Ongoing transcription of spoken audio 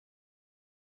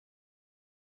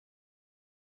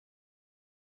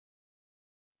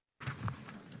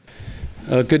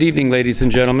Good evening, ladies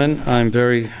and gentlemen. I'm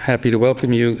very happy to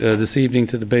welcome you this evening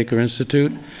to the Baker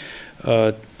Institute.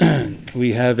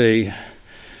 We have a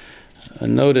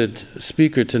noted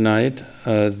speaker tonight,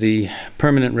 the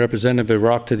permanent representative of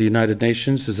Iraq to the United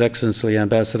Nations, His Excellency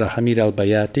Ambassador Hamid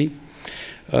Al-Bayati.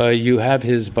 You have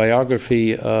his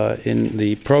biography in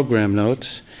the program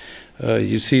notes.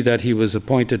 You see that he was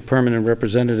appointed permanent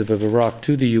representative of Iraq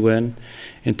to the UN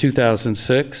in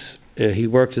 2006. He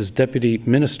worked as Deputy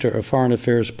Minister of Foreign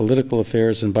Affairs, Political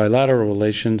Affairs, and Bilateral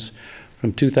Relations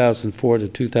from 2004 to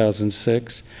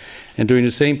 2006. And during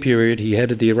the same period, he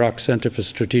headed the Iraq Center for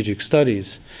Strategic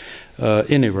Studies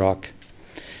in Iraq.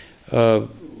 Dr.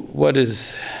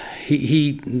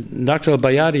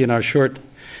 Al-Bayati, in our short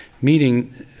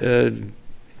meeting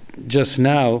just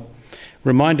now,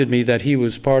 reminded me that he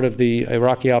was part of the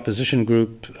Iraqi opposition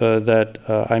group that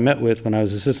I met with when I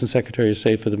was Assistant Secretary of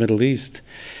State for the Middle East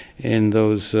in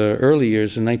those early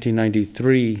years in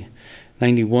 1993,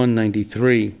 91,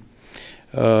 93.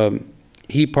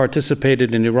 He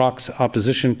participated in Iraq's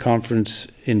opposition conference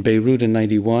in Beirut in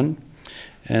 91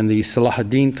 and the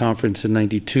Salahuddin conference in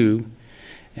 92,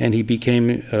 and he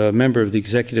became a member of the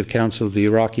Executive Council of the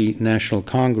Iraqi National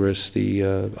Congress, the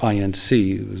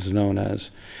INC, it was known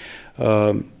as.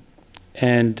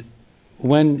 And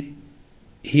when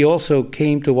he also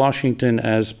came to Washington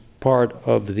as part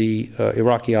of the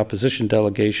Iraqi opposition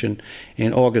delegation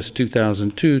in August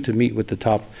 2002 to meet with the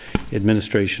top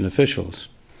administration officials.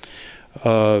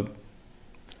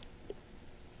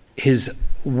 His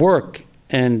work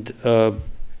and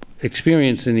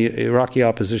experience in the Iraqi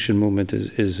opposition movement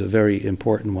is a very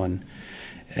important one.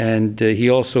 And he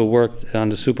also worked on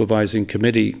the supervising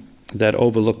committee that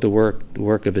overlooked the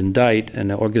work of Indict,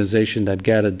 an organization that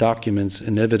gathered documents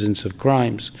and evidence of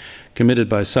crimes committed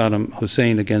by Saddam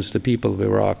Hussein against the people of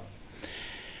Iraq.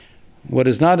 What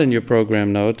is not in your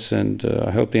program notes, and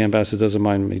I hope the ambassador doesn't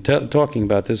mind me talking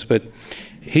about this, but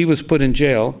he was put in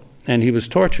jail and he was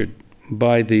tortured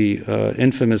by the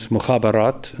infamous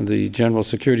Mukhabarat, the General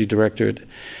Security Directorate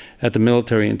at the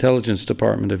Military Intelligence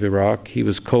Department of Iraq. He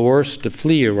was coerced to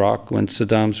flee Iraq when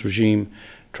Saddam's regime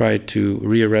tried to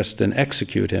rearrest and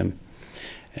execute him.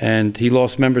 And he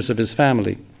lost members of his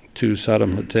family to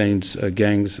Saddam Hussein's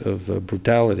gangs of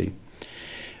brutality.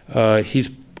 He's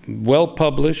well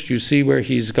published. You see where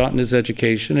he's gotten his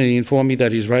education, and he informed me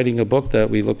that he's writing a book that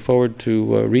we look forward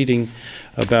to reading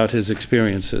about his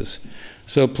experiences.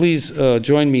 So please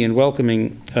join me in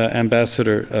welcoming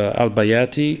Ambassador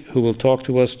Al-Bayati, who will talk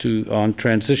to us on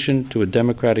transition to a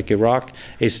democratic Iraq,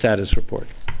 a status report.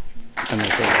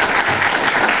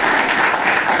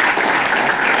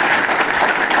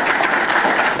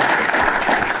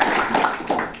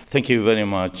 Thank you very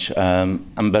much,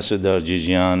 Ambassador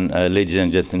Jijian. Ladies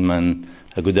and gentlemen,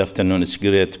 good afternoon. It's a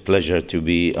great pleasure to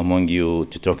be among you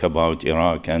to talk about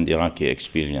Iraq and Iraqi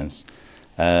experience.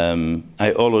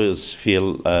 I always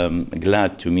feel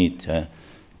glad to meet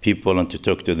people and to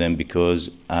talk to them because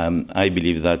I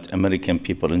believe that American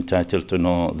people are entitled to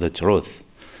know the truth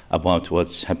about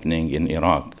what's happening in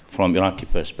Iraq from Iraqi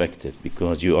perspective,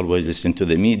 because you always listen to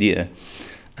the media,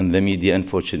 and the media,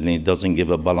 unfortunately, doesn't give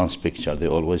a balanced picture. They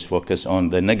always focus on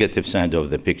the negative side of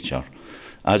the picture.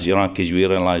 As Iraqis, we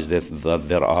realize that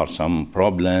there are some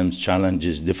problems,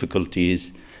 challenges,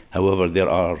 difficulties. However, there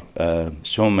are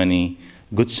so many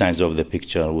good sides of the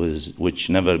picture which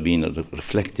never been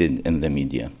reflected in the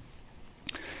media.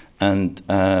 And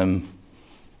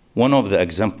one of the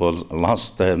examples,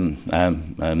 last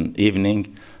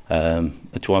evening,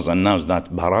 it was announced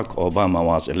that Barack Obama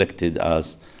was elected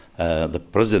as the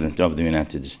President of the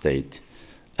United States.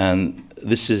 And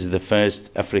this is the first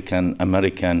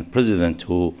African-American president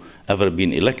who ever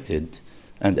been elected.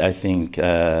 And I think,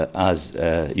 as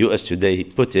US Today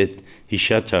put it, he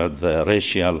shattered the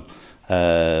racial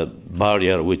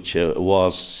barrier which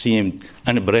seemed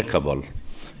unbreakable.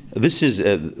 This is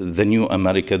the new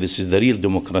America. This is the real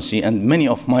democracy. And many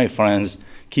of my friends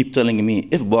keep telling me,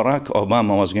 if Barack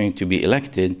Obama was going to be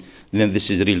elected, then this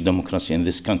is real democracy in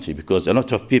this country, because a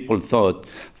lot of people thought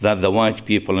that the white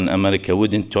people in America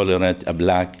wouldn't tolerate a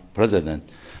black president.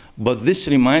 But this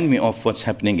reminds me of what's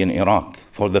happening in Iraq.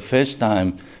 For the first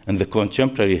time in the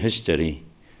contemporary history,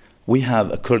 we have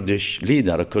a Kurdish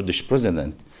leader, a Kurdish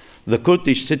president. The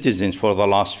Kurdish citizens for the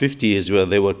last 50 years, where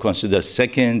they were considered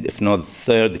second, if not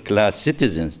third-class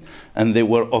citizens, and they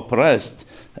were oppressed,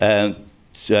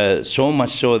 so much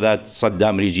so that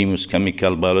Saddam regime used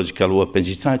chemical, biological weapons.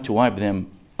 He tried to wipe them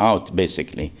out,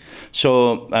 basically.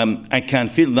 So I can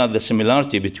feel that the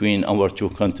similarity between our two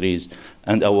countries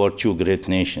and our two great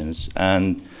nations.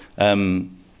 And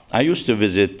I used to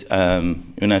visit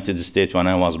United States when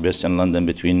I was based in London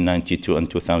between 92 and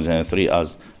 2003.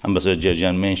 As Ambassador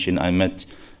Georgian mentioned, I met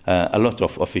a lot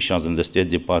of officials in the State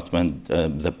Department,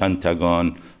 the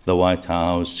Pentagon, the White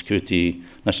House,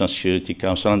 National Security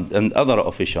Council, and other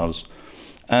officials.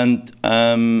 And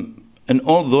in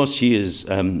all those years,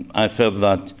 I felt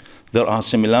that there are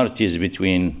similarities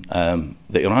between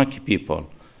the Iraqi people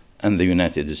and the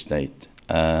United States,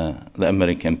 the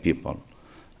American people.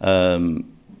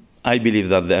 I believe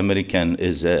that the American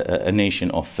is a nation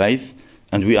of faith,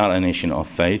 and we are a nation of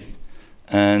faith.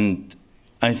 And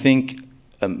I think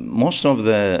most of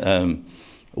the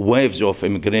waves of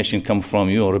immigration come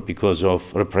from Europe because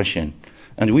of repression.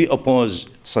 And we oppose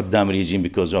Saddam regime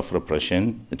because of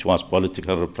repression. It was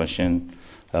political repression,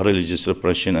 religious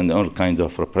repression, and all kinds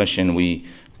of repression we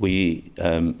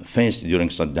faced during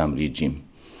Saddam regime.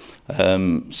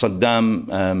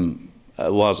 Saddam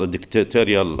was a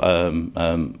dictatorial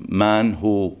man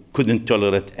who couldn't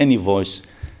tolerate any voice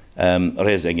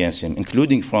raised against him,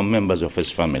 including from members of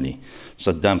his family.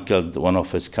 Saddam killed one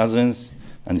of his cousins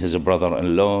and his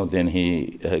brother-in-law. Then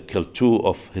he killed two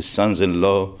of his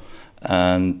sons-in-law,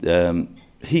 and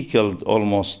he killed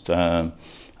almost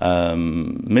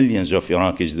millions of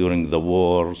Iraqis during the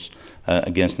wars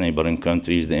against neighboring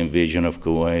countries, the invasion of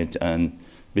Kuwait, and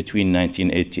between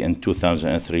 1980 and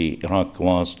 2003, Iraq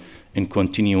was in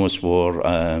continuous war,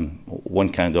 one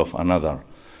kind of another.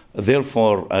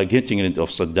 Therefore, getting rid of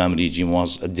Saddam regime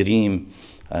was a dream,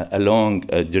 a long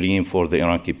dream for the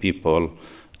Iraqi people,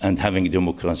 and having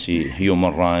democracy,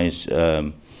 human rights,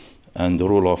 and the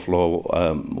rule of law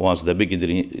was the big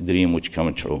dream which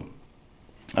came true.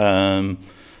 I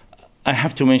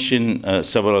have to mention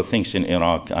several things in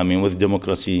Iraq. I mean, with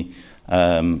democracy,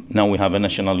 now we have a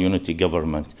national unity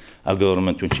government, a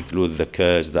government which includes the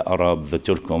Kurds, the Arab, the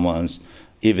Turkomans,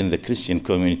 even the Christian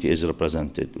community is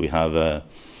represented. We have,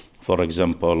 for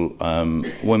example,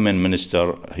 women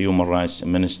minister, human rights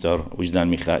minister, Wijdan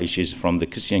Mikhail, she's from the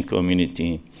Christian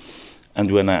community.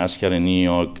 And when I asked her in New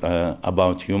York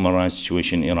about human rights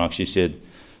situation in Iraq, she said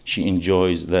she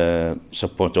enjoys the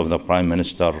support of the prime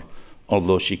minister,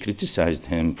 although she criticized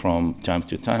him from time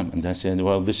to time. And I said,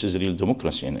 well, this is real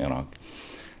democracy in Iraq.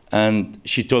 And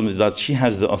she told me that she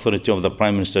has the authority of the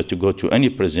prime minister to go to any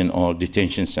prison or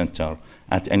detention center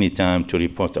at any time to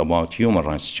report about human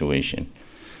rights situation.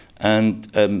 And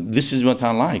this is what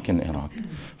I like in Iraq.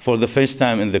 For the first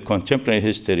time in the contemporary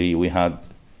history, we had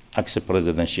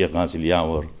ex-President Sheikh Ghazi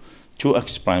al-Yawar, two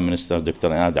ex-prime ministers, Dr.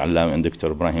 Iyad Allawi and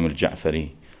Dr. Ibrahim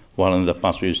al-Ja'fari, while in the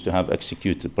past we used to have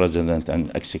executed president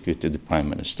and executed prime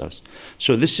ministers.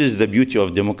 So this is the beauty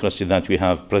of democracy, that we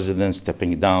have presidents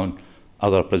stepping down,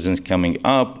 other presidents coming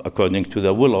up according to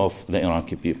the will of the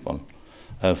Iraqi people.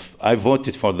 I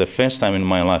voted for the first time in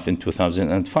my life in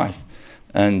 2005.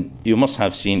 And you must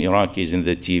have seen Iraqis in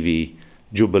the TV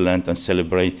jubilant and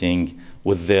celebrating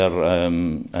with their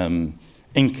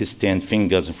ink-stained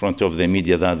fingers in front of the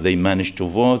media that they managed to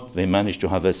vote, they managed to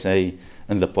have a say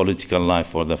in the political life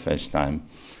for the first time.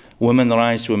 Women's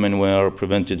rights, women were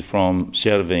prevented from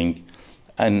serving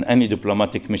in any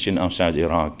diplomatic mission outside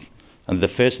Iraq. And the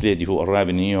first lady who arrived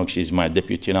in New York, she's my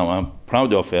deputy now. I'm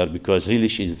proud of her because really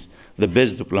she's the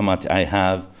best diplomat I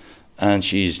have. And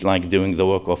she's like doing the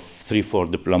work of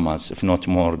 3-4 diplomats, if not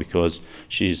more, because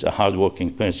she's a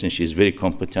hardworking person, she's very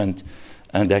competent,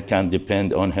 and I can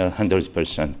depend on her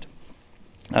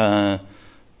 100%.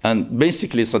 And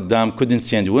basically, Saddam couldn't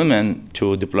send women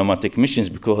to diplomatic missions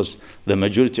because the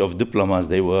majority of diplomats,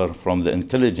 they were from the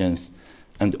intelligence,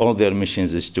 and all their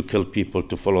missions is to kill people,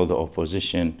 to follow the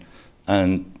opposition.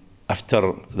 And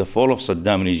after the fall of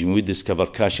Saddam regime, we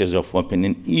discovered caches of weapons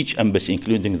in each embassy,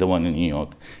 including the one in New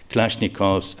York.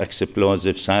 Kalashnikovs,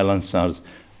 explosives, silencers,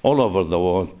 all over the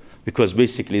world, because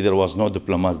basically there was no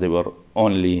diplomats. They were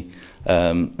only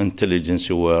intelligence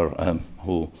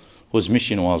whose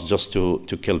mission was just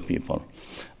to kill people.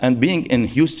 And being in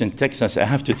Houston, Texas, I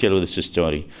have to tell you this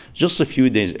story. Just a few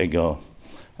days ago,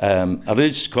 a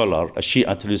religious scholar, a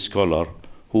Shiite religious scholar,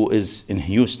 who is in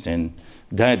Houston,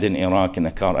 died in Iraq in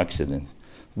a car accident.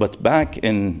 But back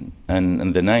in the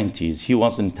 90s, he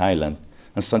was in Thailand.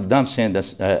 And Saddam sent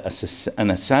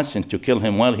an assassin to kill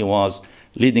him while he was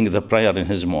leading the prayer in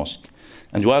his mosque.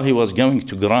 And while he was going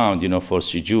to ground, for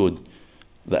sujood,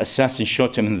 the assassin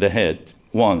shot him in the head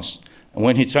once. And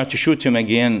when he tried to shoot him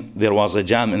again, there was a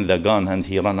jam in the gun and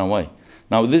he ran away.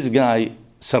 Now this guy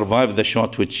survived the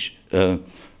shot which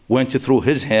went through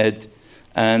his head,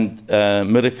 and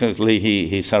miraculously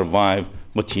he survived,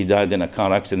 but he died in a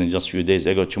car accident just a few days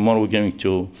ago. Tomorrow we're going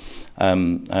to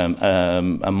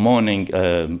a mourning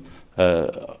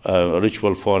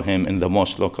ritual for him in the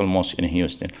local mosque in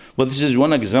Houston. But this is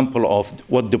one example of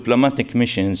what diplomatic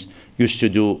missions used to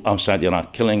do outside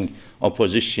Iraq, killing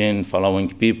opposition, following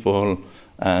people.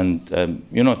 And,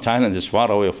 you know, Thailand is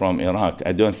far away from Iraq.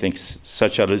 I don't think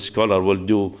such a scholar will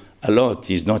do a lot.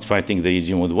 He's not fighting the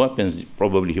regime with weapons.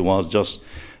 Probably he was just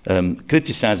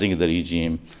criticizing the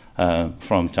regime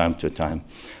from time to time.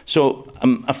 So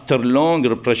after long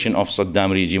repression of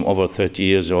Saddam regime, over 30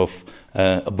 years of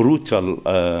a brutal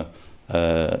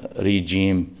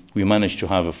regime, we managed to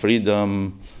have a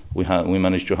freedom, we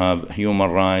managed to have human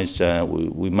rights,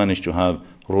 we managed to have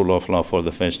rule of law for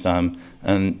the first time.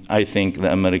 And I think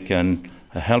the American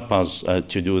help us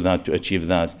to do that, to achieve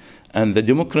that. And the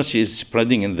democracy is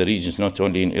spreading in the regions, not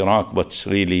only in Iraq, but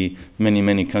really many,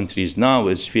 many countries now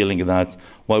is feeling that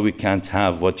why we can't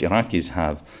have what Iraqis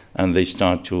have. And they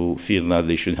start to feel that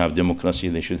they should have democracy,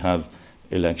 they should have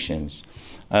elections.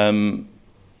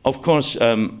 Of course,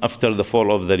 after the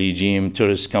fall of the regime,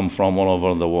 terrorists come from all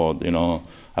over the world, you know,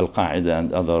 Al-Qaeda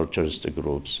and other terrorist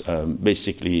groups,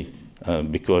 basically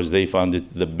because they found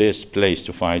it the best place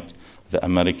to fight the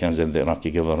Americans and the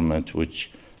Iraqi government,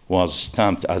 which was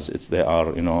stamped as they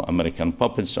are, you know, American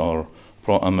puppets or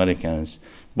pro-Americans.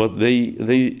 But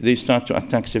they start to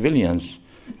attack civilians,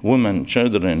 women,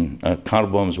 children. Car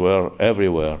bombs were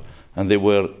everywhere, and they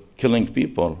were killing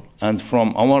people. And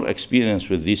from our experience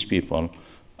with these people,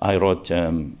 I wrote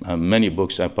many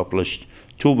books. I published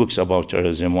 2 books about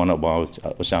terrorism, one about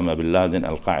Osama bin Laden,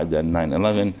 Al-Qaeda, and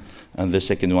 9/11, and the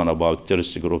second one about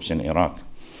terrorist groups in Iraq.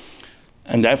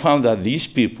 And I found that these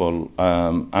people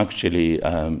actually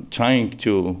trying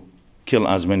to kill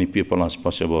as many people as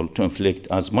possible, to inflict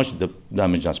as much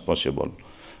damage as possible.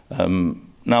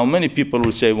 Now, many people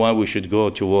will say why we should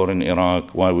go to war in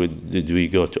Iraq, why did we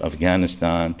go to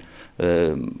Afghanistan,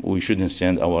 we shouldn't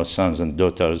send our sons and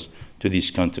daughters to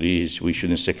these countries, we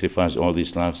shouldn't sacrifice all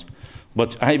these lives.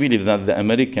 But I believe that the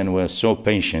Americans were so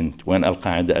patient when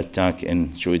Al-Qaeda attacked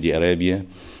in Saudi Arabia,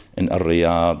 in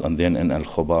Al-Riyadh, and then in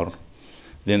Al-Khobar.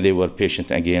 Then they were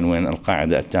patient again when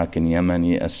Al-Qaeda attacked in Yemen,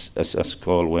 as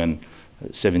called, when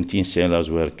 17 sailors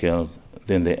were killed.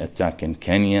 Then they attacked in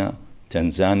Kenya,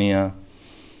 Tanzania.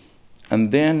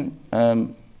 And then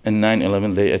in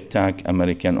 9/11, they attacked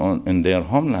American in their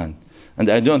homeland. And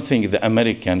I don't think the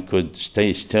American could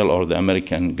stay still, or the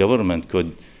American government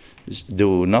could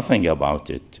do nothing about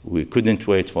it. We couldn't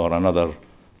wait for another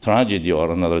tragedy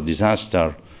or another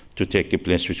disaster to take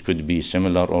place, which could be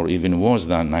similar or even worse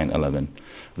than 9/11.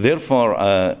 Therefore,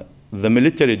 the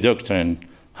military doctrine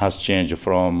has changed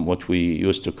from what we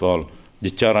used to call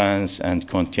deterrence and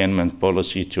containment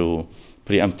policy to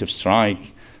preemptive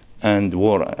strike and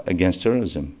war against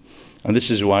terrorism. And this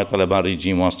is why Taliban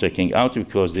regime was taken out,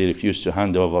 because they refused to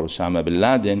hand over Osama bin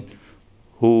Laden,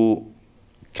 who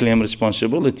claimed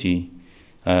responsibility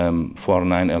for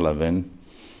 9/11.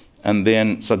 And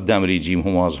then Saddam regime,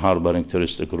 who was harboring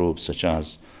terrorist groups such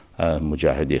as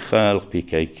Mujahidi Khalq,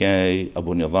 PKK,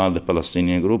 Abu Nidal, the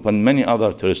Palestinian group, and many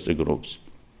other terrorist groups.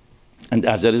 And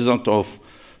as a result of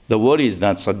the worries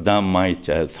that Saddam might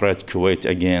threat Kuwait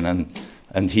again,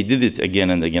 and he did it again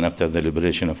and again after the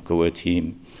liberation of Kuwait,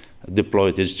 he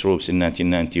deployed his troops in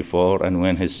 1994, and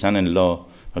when his son-in-law,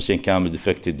 Hussein Kamel,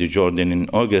 defected to Jordan in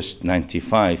August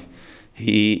 95,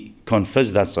 he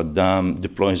confessed that Saddam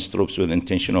deployed his troops with the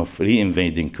intention of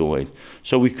re-invading Kuwait.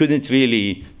 So we couldn't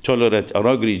really tolerate a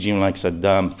rogue regime like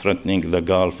Saddam threatening the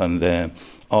Gulf and the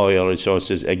oil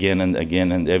resources again and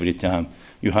again, and every time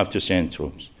you have to send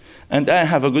troops. And I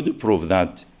have a good proof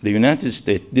that the United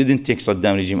States didn't take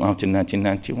Saddam regime out in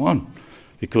 1991,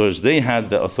 because they had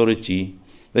the authority,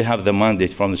 they have the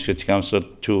mandate from the Security Council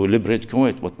to liberate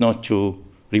Kuwait, but not to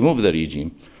remove the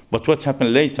regime. But what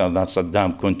happened later, that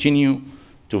Saddam continued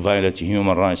to violate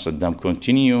human rights, Saddam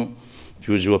continued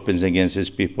to use weapons against his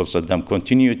people, Saddam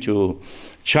continued to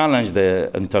challenge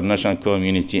the international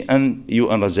community and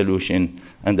UN resolution,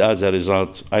 and as a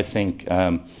result, I think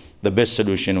the best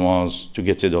solution was to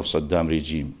get rid of Saddam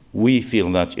regime. We feel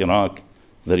that Iraq,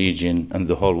 the region, and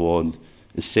the whole world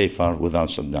is safer without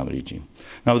Saddam regime.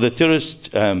 Now, the terrorists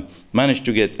managed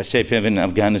to get a safe haven in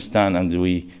Afghanistan, and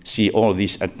we see all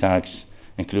these attacks,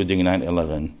 including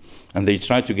 9/11. And they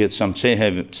tried to get some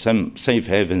safe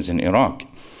havens in Iraq.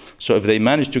 So if they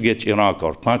managed to get Iraq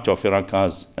or part of Iraq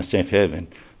as a safe haven,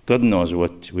 God knows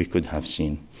what we could have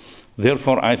seen.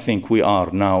 Therefore, I think we are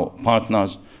now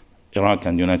partners. Iraq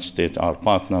and the United States are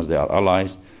partners, they are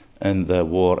allies in the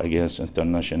war against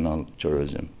international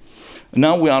terrorism.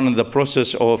 Now we are in the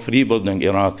process of rebuilding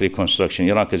Iraq, reconstruction.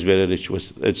 Iraq is very rich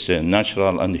with its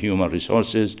natural and human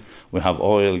resources. We have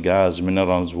oil, gas,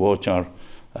 minerals, water,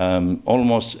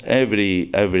 almost every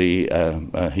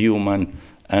human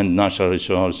and natural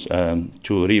resource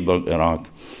to rebuild Iraq.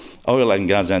 Oil and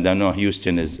gas, and I know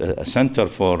Houston is a center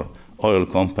for oil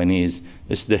companies.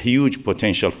 It's the huge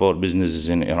potential for businesses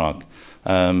in Iraq.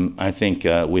 I think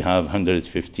we have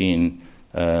 115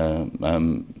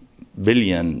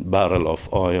 billion barrel of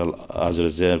oil as a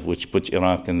reserve, which puts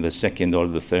Iraq in the second or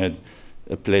the third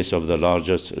place of the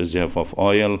largest reserve of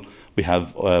oil. We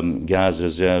have gas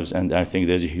reserves, and I think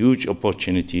there's huge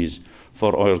opportunities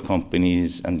for oil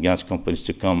companies and gas companies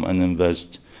to come and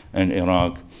invest in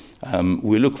Iraq.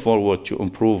 We look forward to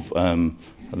improve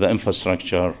the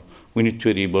infrastructure. We need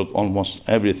to rebuild almost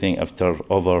everything after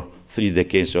over 3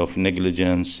 decades of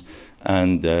negligence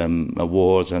and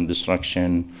wars and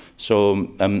destruction. So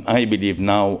I believe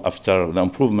now, after the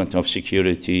improvement of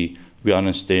security, we are on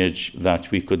a stage that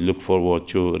we could look forward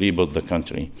to rebuild the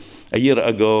country. A year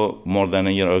ago, more than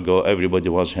a year ago, everybody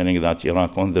was hearing that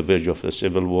Iraq on the verge of a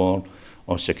civil war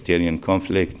or sectarian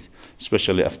conflict,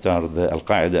 especially after the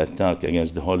Al-Qaeda attack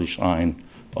against the Holy Shrine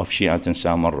of Shiite in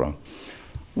Samarra,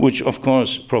 which of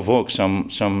course provoked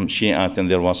some Shiite, and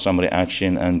there was some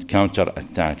reaction and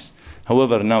counter-attacks.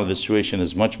 However, now the situation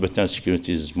is much better,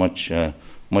 security is much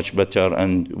better,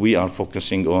 and we are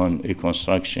focusing on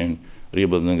reconstruction,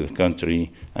 rebuilding the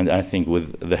country, and I think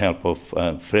with the help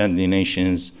of friendly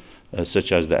nations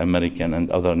such as the American and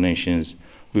other nations,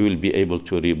 we will be able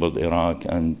to rebuild Iraq,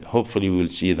 and hopefully we will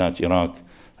see that Iraq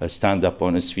stand up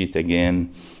on its feet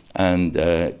again and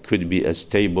could be a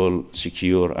stable,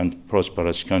 secure, and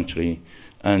prosperous country.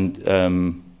 And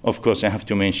of course, I have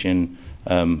to mention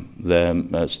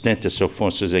the status of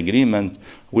forces agreement.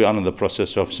 We are in the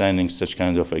process of signing such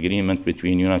kind of agreement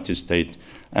between United States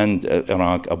and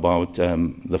Iraq about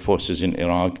the forces in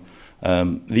Iraq.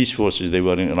 These forces, they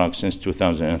were in Iraq since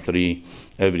 2003.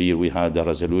 Every year we had a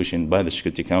resolution by the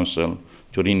Security Council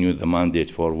to renew the mandate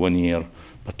for 1 year.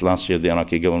 But last year, the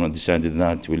Iraqi government decided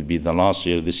that will be the last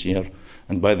year this year.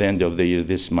 And by the end of the year,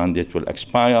 this mandate will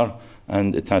expire,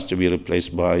 and it has to be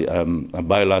replaced by a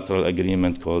bilateral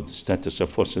agreement called Status of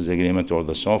Forces Agreement, or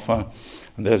the SOFA.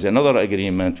 And there's another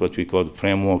agreement, what we call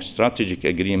Framework Strategic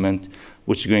Agreement,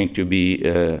 which is going to be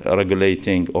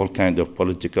regulating all kinds of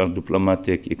political,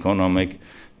 diplomatic, economic,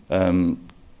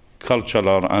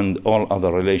 cultural, and all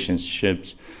other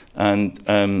relationships. And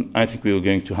I think we are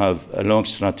going to have a long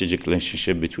strategic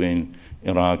relationship between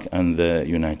Iraq and the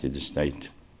United States.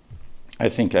 I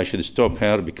think I should stop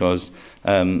here because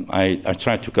I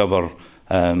tried to cover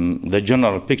the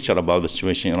general picture about the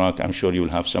situation in Iraq. I'm sure you will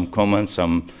have some comments,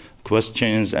 some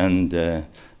questions, and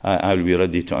I will be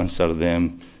ready to answer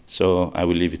them. So I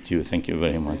will leave it to you. Thank you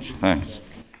very much. Thanks.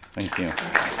 Thank you.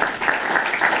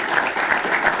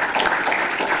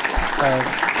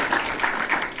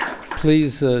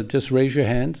 Please just raise your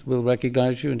hands. We'll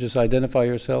recognize you, and just identify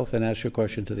yourself and ask your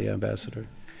question to the ambassador.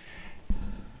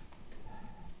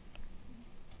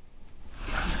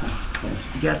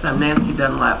 Yes, I'm Nancy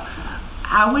Dunlap.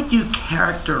 How would you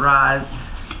characterize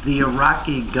the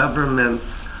Iraqi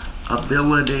government's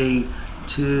ability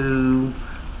to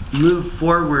move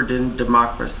forward in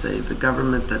democracy, the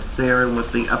government that's there, and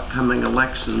with the upcoming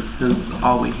elections, since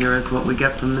all we hear is what we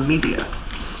get from the media?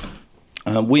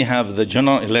 We have the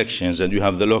general elections and you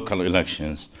have the local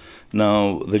elections.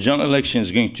 Now, the general election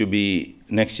is going to be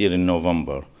next year in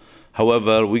November.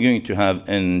 However, we're going to have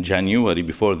in January,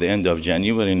 before the end of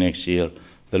January next year,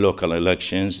 the local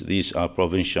elections. These are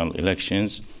provincial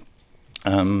elections.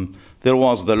 There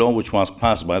was the law which was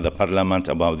passed by the parliament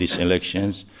about these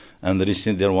elections, and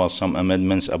recently there was some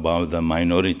amendments about the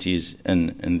minorities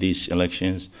in these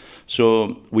elections.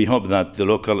 So we hope that the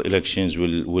local elections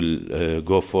will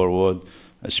go forward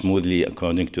smoothly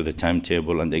according to the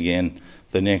timetable. And again,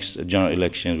 the next general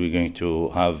election, we're going to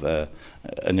have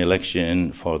an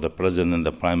election for the president,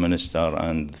 the prime minister,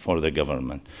 and for the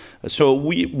government. So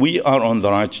we are on the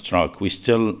right track. We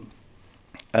still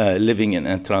living in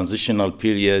a transitional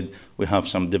period. We have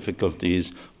some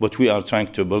difficulties, but we are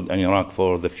trying to build an Iraq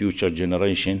for the future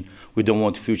generation. We don't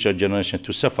want future generation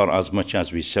to suffer as much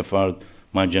as we suffered,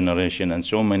 my generation, and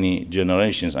so many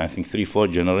generations. I think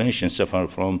 3-4 generations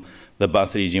suffered from the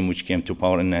Ba'ath regime, which came to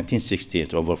power in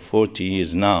 1968. Over 40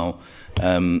 years now,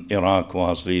 Iraq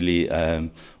was really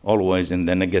always in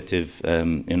the negative,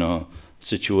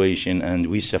 situation, and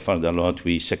we suffered a lot.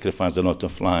 We sacrificed a lot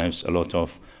of lives, a lot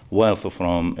of wealth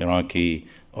from Iraqi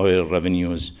oil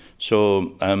revenues.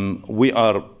 So we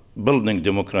are building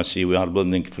democracy, we are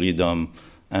building freedom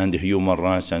and human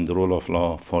rights and the rule of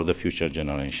law for the future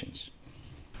generations.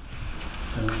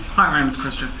 Hi, my name is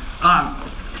Christian.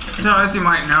 So as you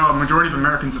might know, a majority of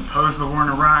Americans oppose the war in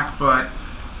Iraq, but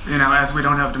you know, as we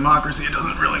don't have democracy, it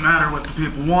doesn't really matter what the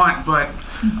people want. But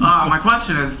my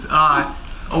question is,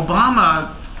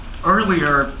 Obama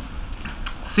earlier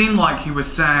seemed like he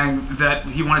was saying that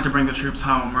he wanted to bring the troops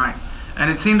home, right? And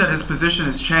it seemed that his position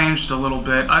has changed a little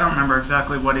bit. I don't remember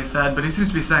exactly what he said, but he seems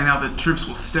to be saying now that troops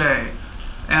will stay.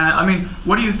 And I mean,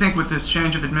 what do you think with this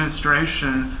change of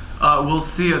administration we'll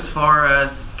see as far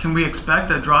as, can we expect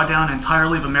a drawdown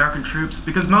entirely of American troops?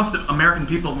 Because most American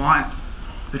people want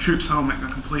the troops home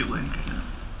completely.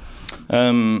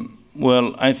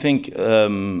 Well, I think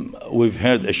we've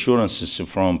heard assurances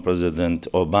from President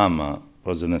Obama,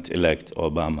 President-elect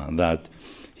Obama, that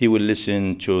he will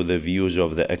listen to the views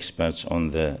of the experts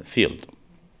on the field.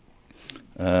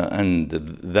 And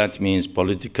that means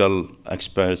political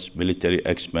experts, military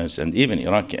experts, and even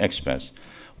Iraqi experts.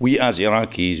 We as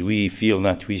Iraqis, we feel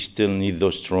that we still need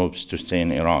those troops to stay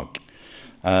in Iraq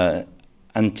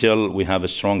until we have a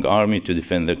strong army to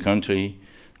defend the country,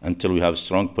 until we have a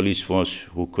strong police force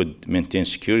who could maintain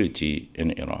security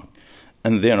in Iraq.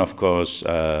 And then, of course,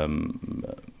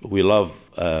 we love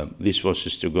these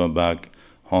forces to go back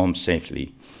home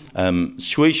safely.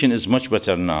 Situation is much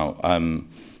better now.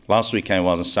 Last week I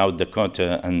was in South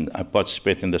Dakota and I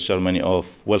participated in the ceremony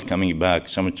of welcoming back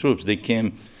some troops. They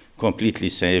came completely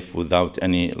safe without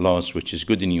any loss, which is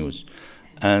good news.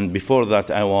 And before that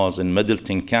I was in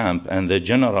Middleton camp, and the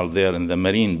general there in the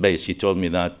Marine base, he told me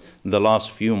that in the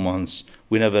last few months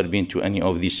we never been to any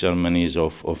of these ceremonies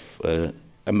of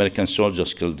American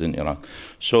soldiers killed in Iraq.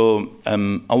 So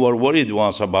our worry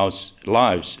was about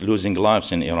lives, losing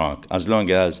lives in Iraq. As long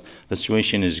as the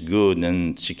situation is good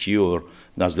and secure,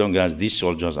 as long as these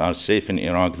soldiers are safe in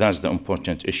Iraq, that's the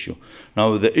important issue.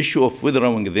 Now, the issue of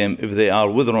withdrawing them, if they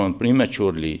are withdrawn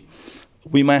prematurely,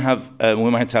 we might have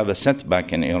a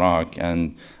setback in Iraq,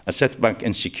 and a setback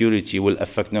in security will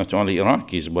affect not only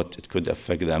Iraqis, but it could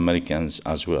affect the Americans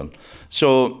as well.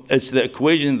 So it's the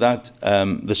equation that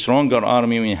the stronger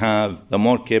army we have, the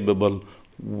more capable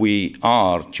we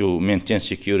are to maintain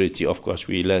security. Of course,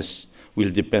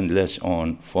 we'll depend less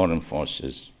on foreign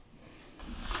forces.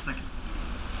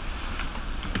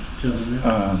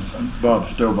 Bob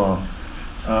Stovall.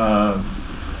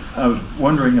 I was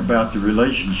wondering about the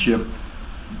relationship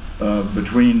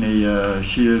between the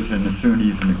Shias and the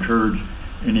Sunnis and the Kurds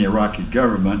in the Iraqi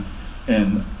government,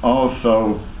 and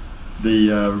also the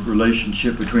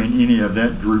relationship between any of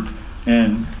that group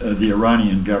and the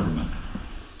Iranian government.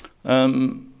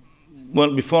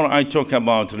 Well, before I talk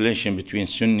about relation between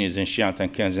Sunnis and Shiite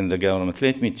and Kurds in the government,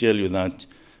 let me tell you that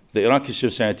the Iraqi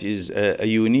society is a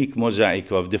unique mosaic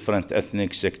of different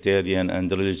ethnic, sectarian, and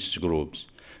religious groups.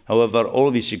 However, all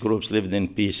these groups lived in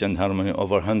peace and harmony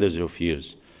over hundreds of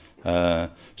years.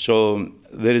 So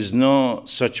there is no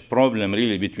such problem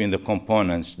really between the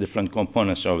components, different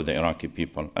components of the Iraqi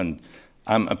people. And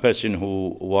I'm a person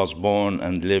who was born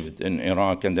and lived in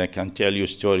Iraq, and I can tell you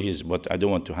stories, but I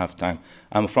don't want to have time.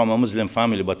 I'm from a Muslim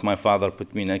family, but my father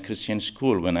put me in a Christian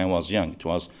school when I was young. It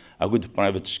was a good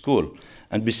private school.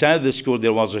 And beside the school,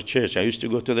 there was a church. I used to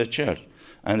go to the church.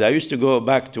 And I used to go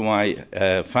back to my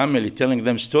family telling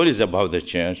them stories about the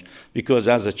church, because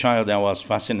as a child I was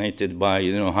fascinated by,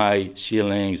 high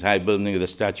ceilings, high buildings, the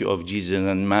statue of Jesus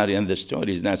and Mary, and the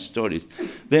stories, not stories.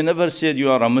 They never said, you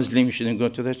are a Muslim, you shouldn't go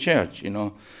to the church,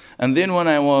 And then when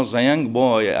I was a young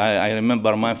boy, I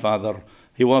remember my father,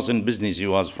 he was in business. He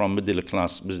was from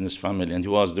middle-class business family, and he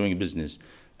was doing business.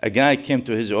 A guy came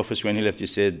to his office when he left. He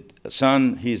said,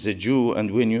 son, he's a Jew, and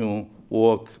when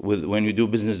you do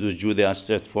business with Jews, they are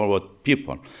straightforward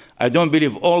people. I don't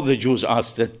believe all the Jews are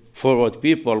straightforward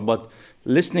people, but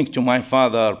listening to my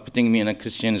father putting me in a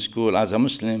Christian school as a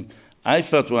Muslim, I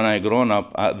felt when I grown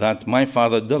up that my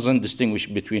father doesn't distinguish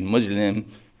between Muslim,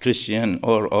 Christian,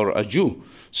 or a Jew.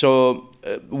 So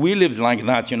we lived like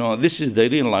that, This is the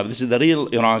real life. This is the real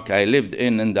Iraq I lived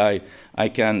in, and I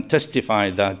can testify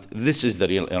that this is the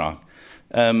real Iraq.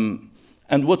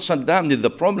 And what Saddam did, the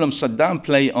problem Saddam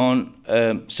played on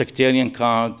sectarian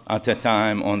card at a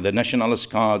time, on the nationalist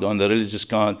card, on the religious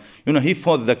card. He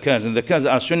fought the Kurds, and the Kurds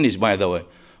are Sunnis, by the way.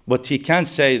 But he can't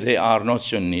say they are not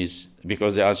Sunnis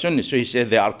because they are Sunnis. So he said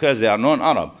they are Kurds, they are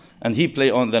non-Arab. And he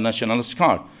played on the nationalist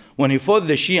card. When he fought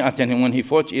the Shiite and when he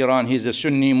fought Iran, he's a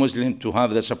Sunni Muslim to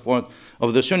have the support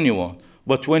of the Sunni world.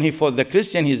 But when he fought the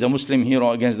Christian, he's a Muslim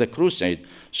hero against the crusade.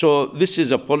 So this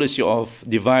is a policy of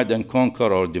divide and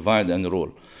conquer, or divide and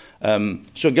rule.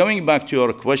 So going back to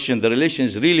your question, the relation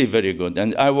is really very good.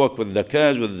 And I work with the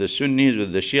Kurds, with the Sunnis,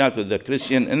 with the Shiite, with the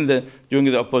Christian during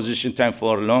the opposition time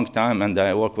for a long time, and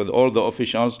I work with all the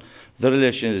officials. The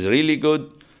relation is really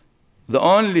good. The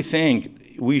only thing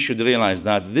we should realize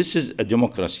that this is a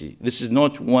democracy. This is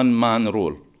not one-man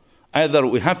rule. Either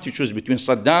we have to choose between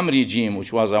Saddam regime,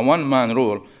 which was a one-man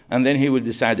rule, and then he will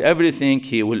decide everything,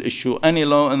 he will issue any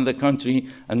law in the country,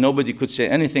 and nobody could say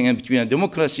anything, in between a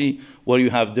democracy where you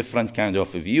have different kind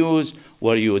of views,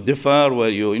 where you differ, where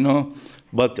you know.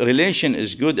 But relation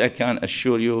is good, I can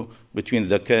assure you, between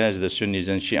the Kurds, the Sunnis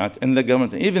and Shiites, and the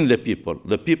government, even the people.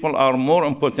 The people are more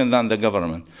important than the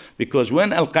government. Because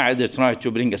when Al-Qaeda tried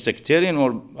to bring a sectarian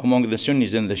war among the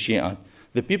Sunnis and the Shiites,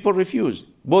 the people refused.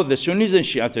 Both the Sunnis and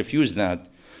Shiites refused that.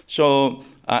 So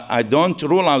I don't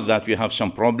rule out that we have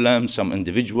some problems, some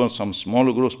individuals, some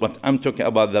small groups, but I'm talking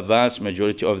about the vast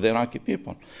majority of the Iraqi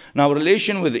people. Now,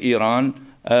 relation with Iran,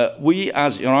 we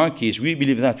as Iraqis, we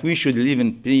believe that we should live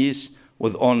in peace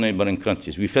with all neighboring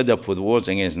countries. We fed up with wars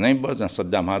against neighbors, and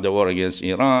Saddam had a war against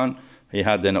Iran, he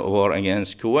had a war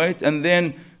against Kuwait, and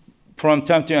then from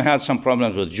time to time had some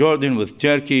problems with Jordan, with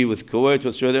Turkey, with Kuwait,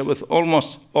 with Saudi, with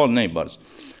almost all neighbors.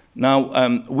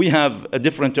 Now, we have a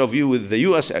different view with the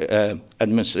US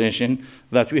administration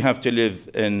that we have to live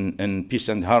in peace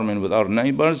and harmony with our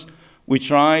neighbors. We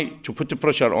try to put the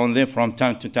pressure on them from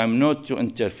time to time not to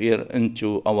interfere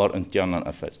into our internal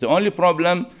affairs. The only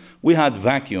problem, we had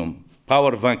vacuum.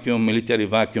 Power vacuum, military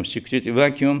vacuum, security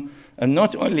vacuum, and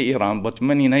not only Iran, but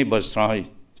many neighbors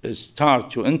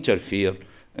start to interfere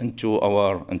into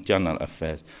our internal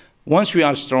affairs. Once we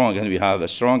are strong and we have a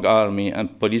strong army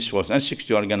and police force and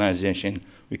security organization,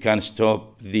 we can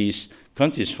stop these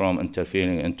countries from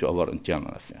interfering into our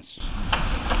internal affairs.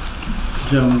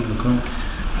 Gentleman,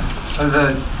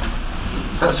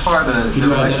 thus far, the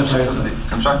relationship of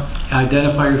the... I'm sorry?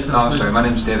 Identify yourself. Oh, I'm sorry. My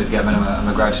name is David Getman. I'm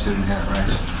a grad student here at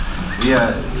Rice.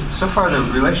 So far, the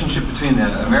relationship between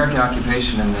the American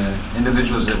occupation and the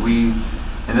individuals that we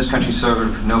in this country sort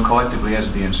of know collectively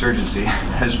as the insurgency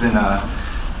has been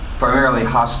primarily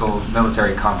hostile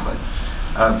military conflict.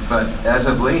 But as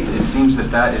of late, it seems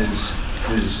that that is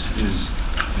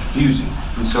diffusing.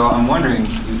 And so I'm wondering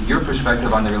your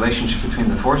perspective on the relationship between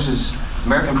the forces,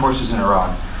 American forces in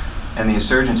Iraq, and the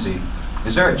insurgency.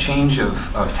 Is there a change of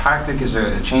tactic? Is there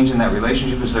a change in that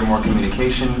relationship? Is there more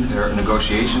communication or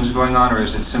negotiations going on, or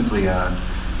is it simply a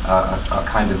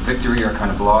kind of victory or a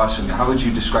kind of loss? I mean, how would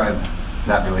you describe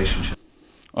that relationship?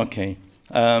 Okay.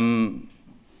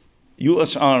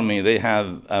 U.S. Army, they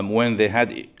have, when they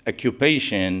had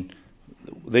occupation,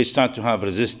 they start to have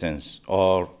resistance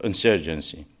or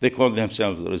insurgency. They call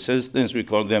themselves resistance, we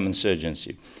call them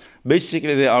insurgency.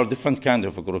 Basically, they are different kind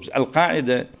of groups.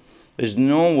 Al-Qaeda, there's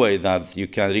no way that you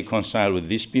can reconcile with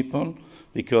these people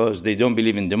because they don't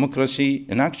believe in democracy.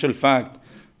 In actual fact,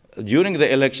 during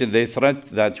the election, they threat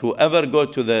that whoever go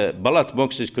to the ballot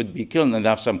boxes could be killed, and they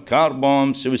have some car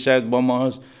bombs, suicide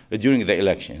bombers during the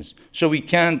elections. So we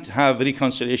can't have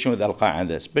reconciliation with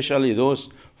Al-Qaeda, especially those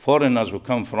foreigners who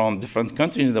come from different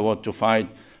countries that want to fight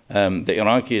the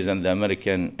Iraqis and the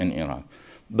American in Iraq.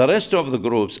 The rest of the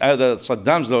groups, either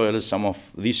Saddam's loyalists, some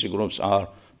of these groups are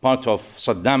part of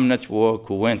Saddam network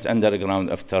who went underground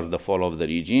after the fall of the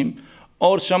regime,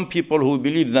 or some people who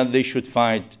believe that they should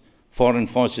fight foreign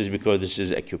forces because this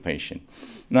is occupation.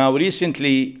 Now,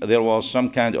 recently, there was some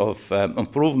kind of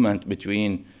improvement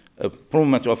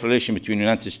of relation between the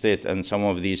United States and some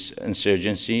of these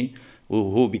insurgency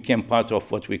who became part of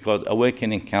what we call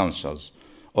awakening councils,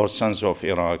 or Sons of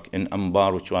Iraq in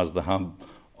Anbar, which was the hub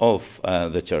of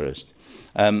the terrorists.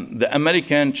 The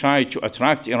American tried to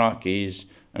attract Iraqis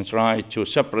and tried to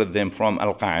separate them from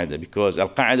Al-Qaeda because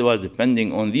Al-Qaeda was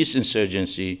depending on this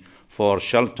insurgency for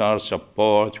shelter,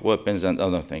 support, weapons, and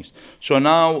other things. So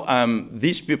now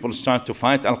these people start to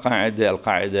fight Al-Qaeda.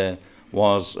 Al-Qaeda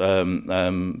was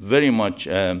very much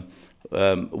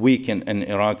weak in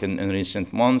Iraq in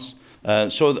recent months.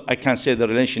 So I can say the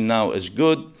relation now is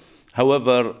good.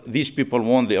 However, these people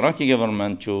want the Iraqi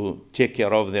government to take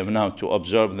care of them now, to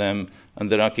observe them, and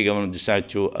the Iraqi government decided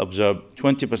to observe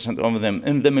 20% of them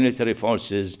in the military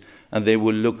forces, and they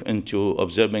will look into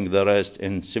observing the rest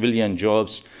in civilian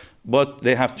jobs. But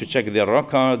they have to check their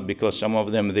record because some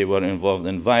of them, they were involved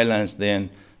in violence, then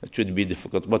it would be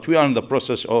difficult. But we are in the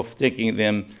process of taking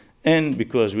them in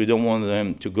because we don't want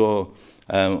them to go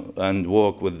and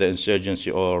work with the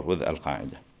insurgency or with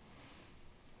Al-Qaeda.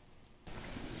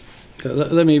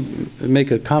 Let me make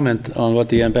a comment on what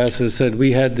the ambassador said.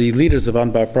 We had the leaders of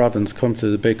Anbar province come to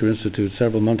the Baker Institute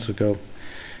several months ago.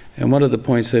 And one of the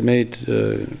points they made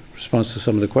in response to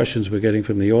some of the questions we're getting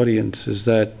from the audience is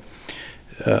that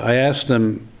I asked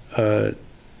them,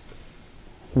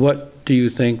 what do you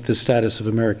think the status of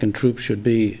American troops should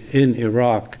be in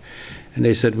Iraq? And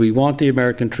they said, we want the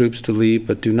American troops to leave,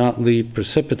 but do not leave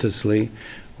precipitously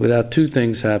without two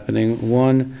things happening.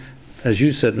 One, as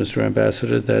you said, Mr.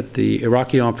 Ambassador, that the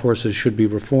Iraqi armed forces should be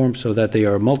reformed so that they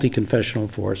are a multi-confessional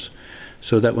force,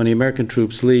 so that when the American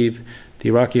troops leave, the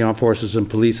Iraqi armed forces and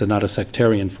police are not a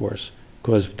sectarian force,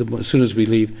 because as soon as we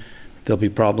leave, there'll be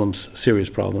problems, serious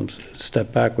problems,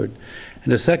 step backward.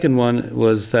 And the second one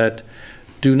was that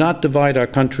do not divide our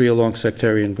country along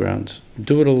sectarian grounds.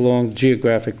 Do it along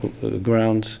geographic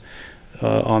grounds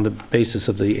on the basis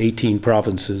of the 18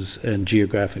 provinces and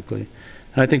geographically.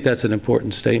 And I think that's an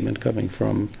important statement coming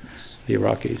from the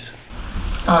Iraqis.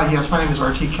 Yes, my name is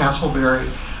R.T. Castleberry.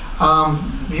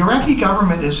 The Iraqi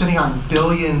government is sitting on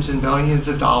billions and billions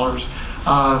of dollars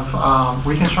of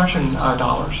reconstruction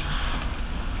dollars.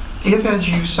 If, as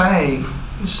you say,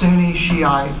 Sunni,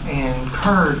 Shiite, and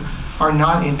Kurd are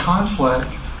not in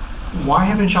conflict, why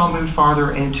haven't y'all moved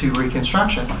farther into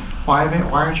reconstruction? Why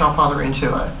aren't y'all farther into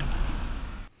it?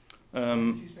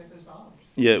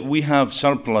 Yeah, we have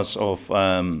surplus of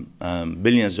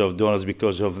billions of dollars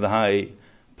because of the high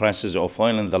prices of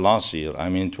oil in the last year. I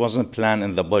mean, it wasn't planned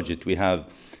in the budget. We have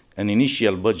an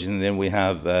initial budget, and then we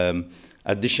have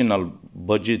additional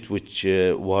budget which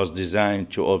was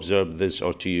designed to observe this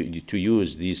or to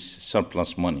use this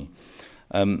surplus money.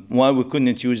 Why we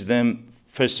couldn't use them?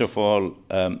 First of all,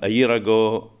 a year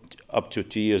ago, up to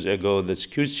 2 years ago, the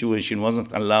security situation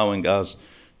wasn't allowing us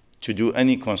to do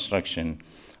any construction.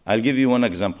 I'll give you one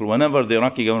example. Whenever the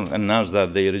Iraqi government announced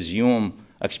that they resume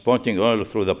exporting oil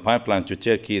through the pipeline to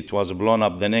Turkey, it was blown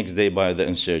up the next day by the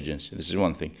insurgents. This is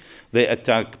one thing. They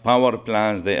attack power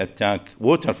plants, they attack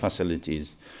water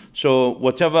facilities. So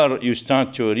whatever you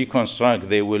start to reconstruct,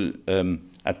 they will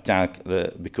attack,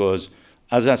 because,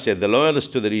 as I said, the loyalists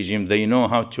to the regime, they know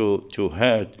how to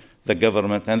hurt the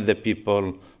government and the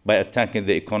people by attacking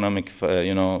the economic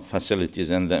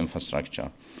facilities and the infrastructure.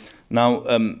 Now,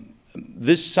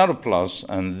 this surplus,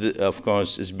 and of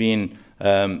course, is being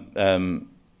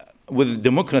with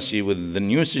democracy, with the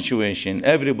new situation,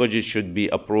 every budget should be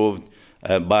approved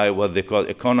by what they call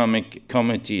economic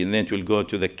committee, and then it will go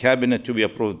to the cabinet to be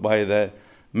approved by the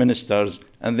ministers,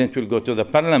 and then it will go to the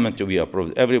parliament to be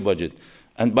approved, every budget.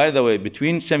 And by the way,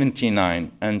 between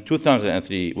 1979 and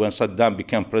 2003, when Saddam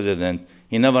became president,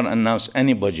 he never announced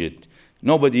any budget.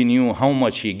 Nobody knew how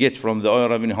much he gets from the oil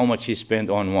revenue, how much he spent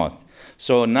on what.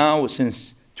 So now,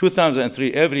 since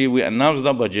 2003, every year we announce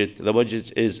the budget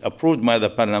is approved by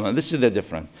the parliament. This is the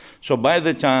difference. So by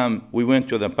the time we went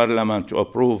to the parliament to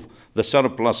approve the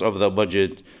surplus of the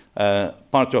budget,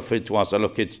 part of it was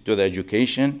allocated to the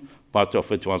education, part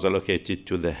of it was allocated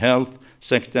to the health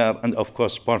sector, and of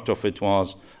course part of it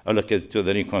was allocated to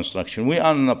the reconstruction. We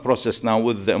are in a process now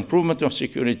with the improvement of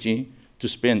security to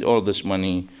spend all this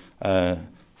money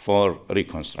for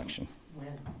reconstruction.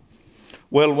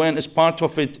 Well, when is part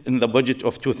of it in the budget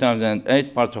of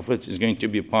 2008, part of it is going to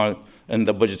be part in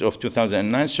the budget of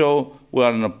 2009. So we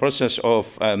are in the process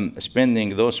of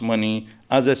spending those money.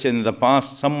 As I said in the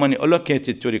past, some money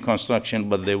allocated to reconstruction,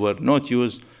 but they were not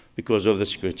used because of the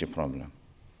security problem.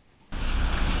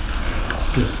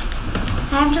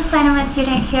 I'm just I'm a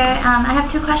student here. I have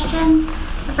two questions.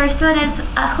 The first one is,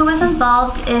 who was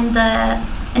involved in the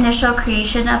initial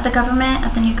creation of the government,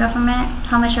 of the new government?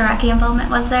 How much Iraqi involvement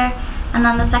was there? And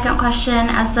then the second question,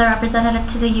 as the representative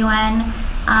to the UN,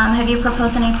 have you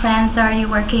proposed any plans, or are you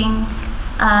working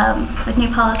with new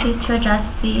policies to address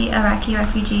the Iraqi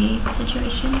refugee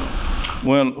situation?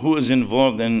 Well, who is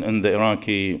involved in the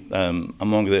Iraqi,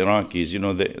 among the Iraqis? You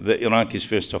know, the Iraqis,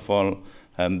 first of all,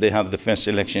 they have the first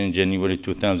election in January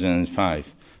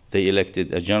 2005. They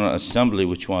elected a General Assembly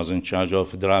which was in charge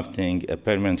of drafting a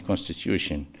permanent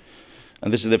constitution.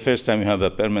 And this is the first time you have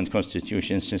a permanent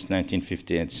constitution since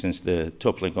 1958, since the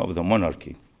toppling of the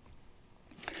monarchy.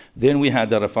 Then we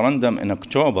had a referendum in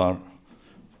October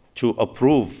to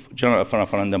approve, general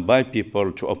referendum by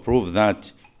people to approve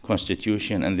that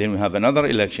constitution. And then we have another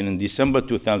election in December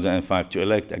 2005 to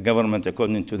elect a government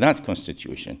according to that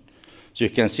constitution. So you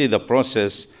can see the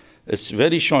process. It's a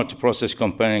very short process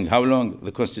comparing how long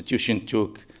the constitution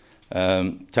took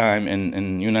time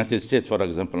in United States, for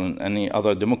example, and any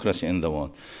other democracy in the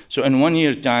world. So in 1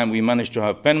 year time, we managed to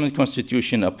have permanent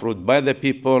constitution approved by the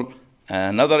people,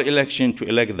 another election to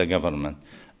elect the government.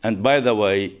 And by the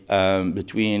way,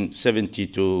 between 70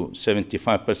 to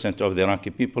 75% of the Iraqi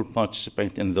people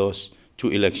participate in those two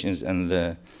elections and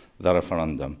the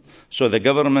referendum. So the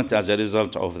government, as a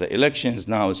result of the elections,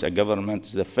 now is a government,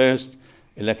 is the first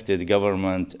elected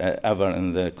government ever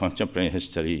in the contemporary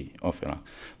history of Iraq.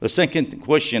 The second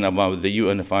question about the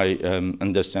UN, if I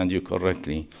understand you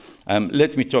correctly,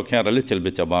 let me talk here a little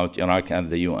bit about Iraq and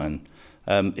the UN.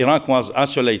 Iraq was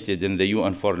isolated in the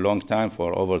UN for a long time,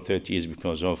 for over 30 years,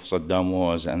 because of Saddam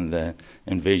wars and the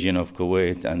invasion of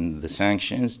Kuwait and the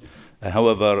sanctions.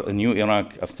 However, a new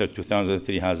Iraq after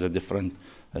 2003 has a different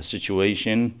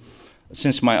situation.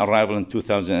 Since my arrival in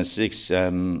 2006,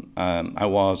 I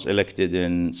was elected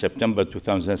in September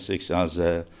 2006 as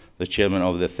the chairman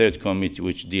of the third committee,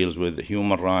 which deals with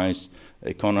human rights,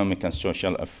 economic and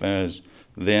social affairs.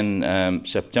 Then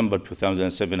September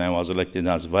 2007, I was elected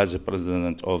as vice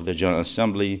president of the General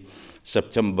Assembly.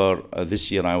 September this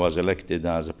year, I was elected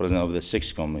as the president of the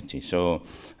sixth committee. So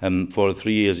for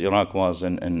 3 years, Iraq was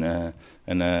in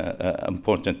an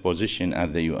important position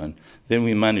at the UN. Then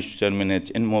we managed to terminate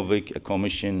in Movic, a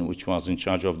commission which was in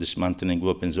charge of dismantling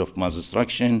weapons of mass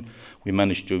destruction. We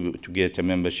managed to get a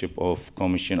membership of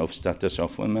Commission of Status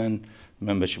of Women,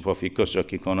 membership of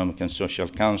ECOSOC, Economic and Social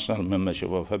Council,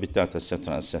 membership of Habitat,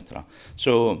 etc., etc.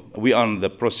 So we are in the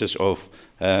process of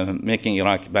making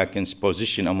Iraq back in its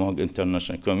position among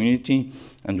international community,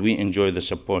 and we enjoy the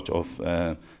support of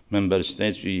member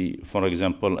states. We, for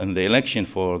example, in the election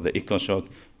for the ECOSOC,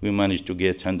 we managed to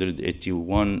get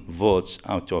 181 votes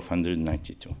out of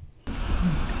 192.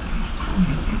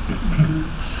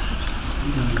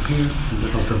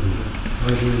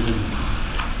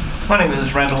 My name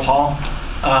is Randall Hall.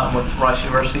 I'm with Rice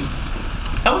University.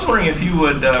 I was wondering if you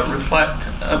would reflect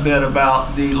a bit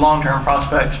about the long-term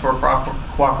prospects for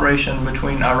cooperation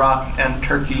between Iraq and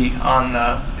Turkey on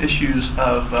issues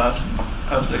of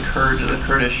the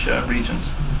Kurdish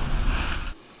regions.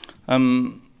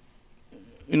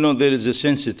 You know, there is a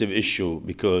sensitive issue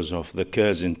because of the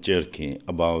Kurds in Turkey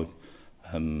about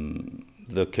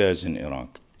the Kurds in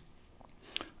Iraq.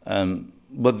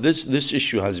 But this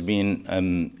issue has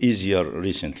been easier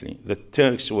recently. The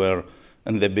Turks were,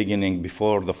 in the beginning,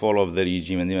 before the fall of the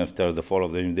regime, and then after the fall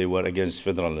of the regime, they were against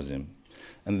federalism.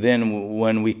 And then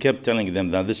when we kept telling them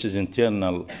that this is an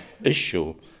internal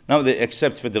issue, now they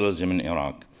accept federalism in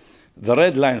Iraq. The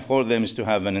red line for them is to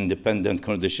have an independent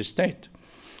Kurdish state.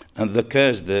 And the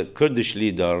Kurds, the Kurdish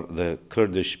leader, the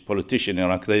Kurdish politician in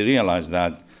Iraq, they realized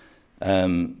that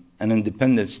an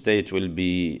independent state will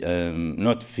be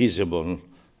not feasible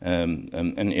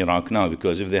in Iraq now,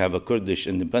 because if they have a Kurdish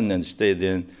independent state,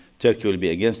 then Turkey will be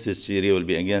against it, Syria will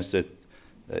be against it,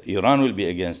 Iran will be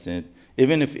against it.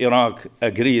 Even if Iraq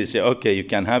agrees, say, okay, you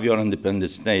can have your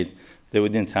independent state, they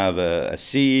wouldn't have a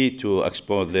sea to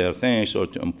export their things or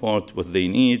to import what they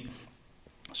need.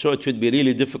 So it would be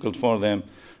really difficult for them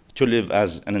to live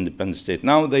as an independent state.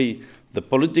 Now the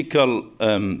political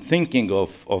thinking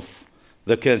of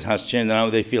the Kurds has changed. Now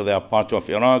they feel they are part of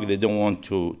Iraq. They don't want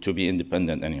to be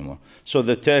independent anymore. So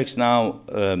the Turks now,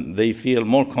 they feel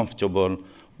more comfortable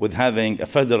with having a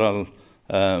federal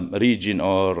region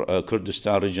or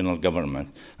Kurdistan regional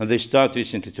government. And they start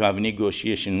recently to have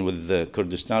negotiation with the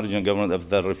Kurdistan regional government if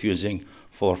they're refusing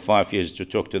for 5 years to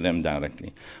talk to them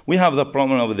directly. We have the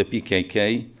problem of the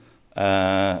PKK,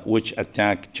 which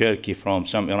attack Turkey from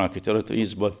some Iraqi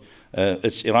territories, but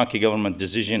it's Iraqi government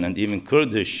decision and even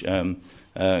Kurdish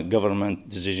government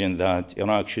decision that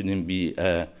Iraq shouldn't be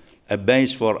a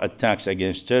base for attacks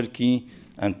against Turkey,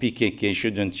 and PKK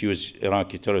shouldn't use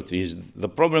Iraqi territories. The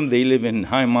problem, they live in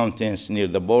high mountains near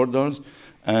the borders,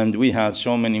 and we had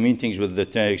so many meetings with the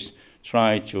Turks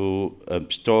try to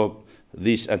stop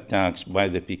these attacks by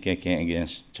the PKK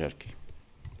against Turkey.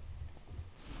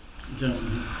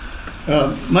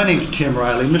 My name is Tim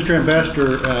Riley. Mr.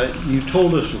 Ambassador, you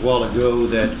told us a while ago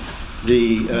that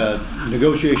the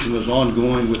negotiation was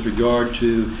ongoing with regard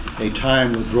to a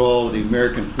time withdrawal of the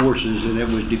American forces, and it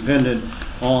was dependent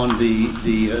on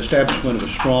the establishment of a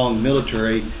strong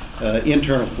military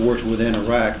internal force within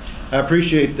Iraq. I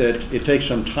appreciate that it takes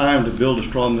some time to build a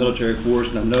strong military force,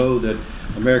 and I know that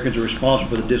Americans are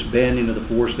responsible for the disbanding of the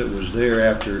force that was there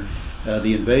after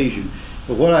the invasion.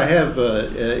 But what I have,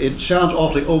 it sounds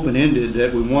awfully open-ended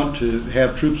that we want to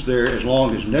have troops there as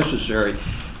long as necessary.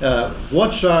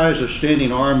 What size of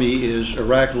standing army is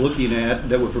Iraq looking at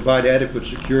that would provide adequate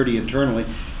security internally,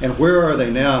 and where are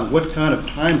they now, and what kind of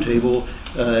timetable,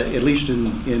 at least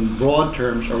in broad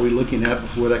terms, are we looking at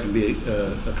before that can be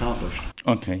accomplished?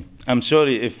 Okay. I'm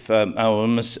sorry if I was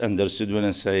misunderstood when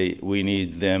I say we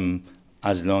need them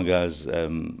as long as,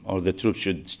 or the troops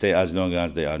should stay as long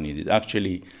as they are needed.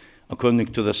 Actually, according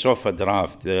to the SOFA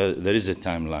draft, there is a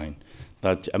timeline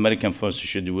that American forces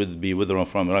should be withdrawn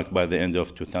from Iraq by the end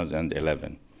of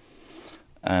 2011.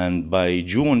 And by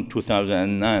June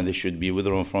 2009, they should be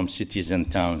withdrawn from cities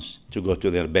and towns to go to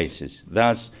their bases.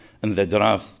 That's in the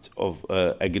draft of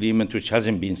agreement, which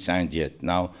hasn't been signed yet.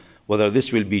 Now, whether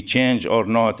this will be changed or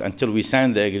not until we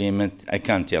sign the agreement, I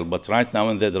can't tell. But right now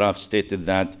in the draft stated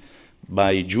that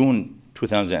by June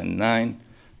 2009.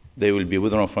 They will be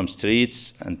withdrawn from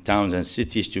streets and towns and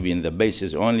cities to be in the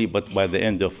bases only, but by the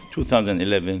end of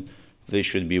 2011, they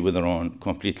should be withdrawn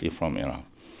completely from Iraq.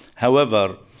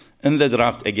 However, in the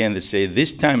draft, again, they say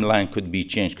this timeline could be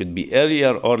changed, could be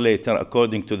earlier or later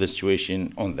according to the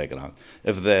situation on the ground.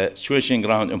 If the situation on the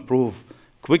ground improves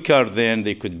quicker, then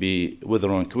they could be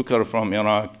withdrawn quicker from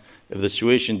Iraq. If the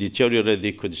situation deteriorates,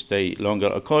 they could stay longer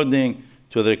according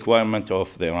to the requirement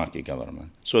of the Iraqi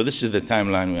government. So this is the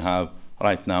timeline we have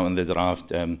right now in the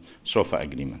draft SOFA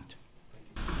agreement.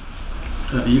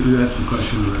 You asked a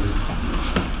question already.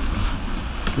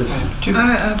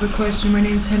 I have a question. My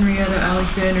name is Henrietta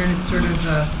Alexander, and it's sort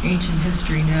of ancient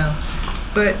history now.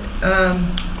 But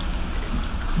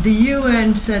the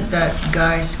UN sent that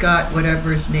guy, Scott,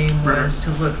 whatever his name was,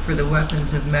 to look for the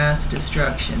weapons of mass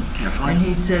destruction. And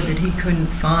he said that he couldn't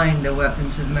find the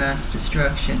weapons of mass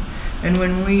destruction. And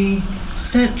when we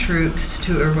sent troops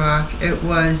to Iraq, it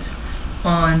was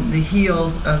on the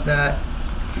heels of that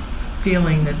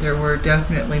feeling that there were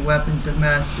definitely weapons of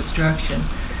mass destruction.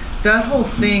 That whole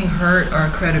thing hurt our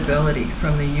credibility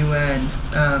from the UN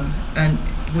and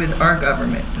with our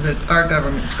government, our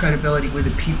government's credibility with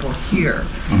the people here.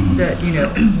 That, you know,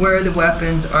 where are the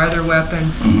weapons? Are there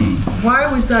weapons?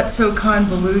 Why was that so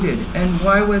convoluted? And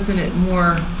why wasn't it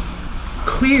more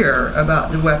clear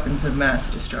about the weapons of mass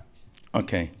destruction?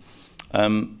 Okay.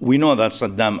 We know that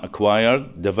Saddam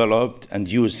acquired, developed,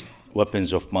 and used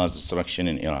weapons of mass destruction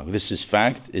in Iraq. This is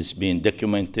fact. It's being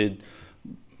documented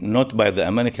not by the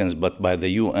Americans, but by the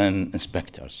UN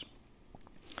inspectors.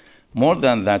 More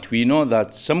than that, we know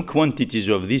that some quantities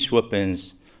of these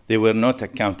weapons, they were not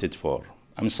accounted for.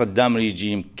 Saddam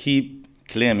regime keep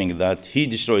claiming that he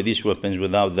destroyed these weapons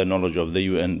without the knowledge of the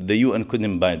UN. The UN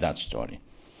couldn't buy that story.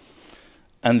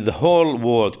 And the whole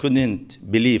world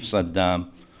couldn't believe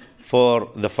Saddam for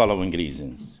the following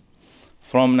reasons.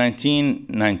 From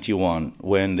 1991,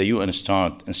 when the UN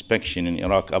started inspection in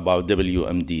Iraq about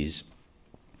WMDs,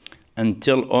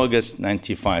 until August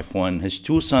 95, when his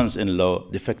two sons-in-law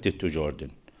defected to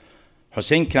Jordan.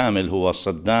 Hussein Kamel, who was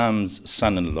Saddam's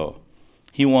son-in-law,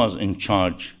 he was in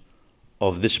charge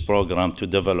of this program to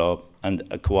develop and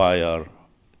acquire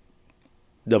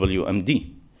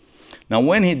WMD. Now,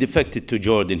 when he defected to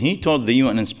Jordan, he told the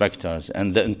UN inspectors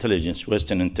and the intelligence,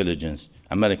 Western intelligence,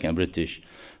 American and British,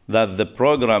 that the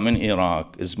program in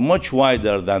Iraq is much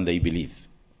wider than they believe.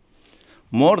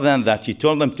 More than that, he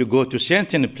told them to go to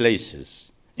certain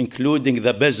places, including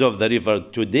the beds of the river,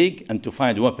 to dig and to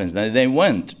find weapons. And they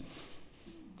went,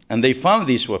 and they found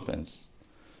these weapons.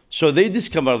 So they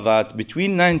discovered that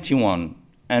between 91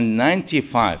 and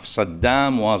 95,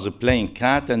 Saddam was playing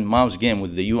cat and mouse game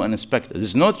with the UN inspectors.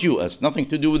 It's not US, nothing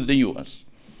to do with the US.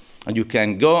 And you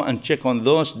can go and check on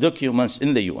those documents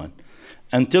in the UN.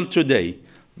 Until today,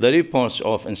 the reports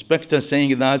of inspectors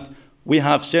saying that we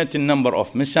have certain number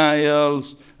of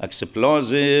missiles,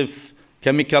 explosive,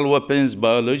 chemical weapons,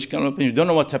 biological weapons. We don't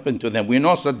know what happened to them. We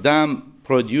know Saddam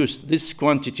produced this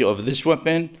quantity of this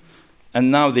weapon, and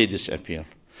now they disappear.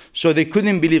 So they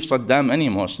couldn't believe Saddam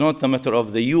anymore. It's not a matter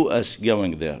of the US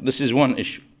going there. This is one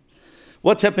issue.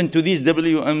 What happened to these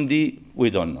WMD?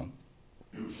 We don't know.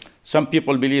 Some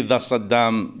people believe that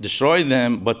Saddam destroyed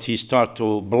them, but he started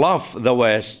to bluff the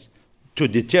West to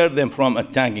deter them from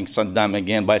attacking Saddam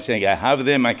again by saying, I have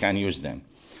them, I can use them.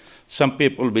 Some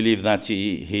people believe that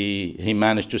he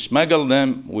managed to smuggle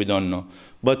them. We don't know.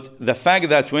 But the fact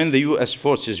that when the US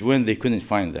forces went, they couldn't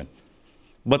find them.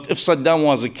 But if Saddam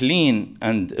was clean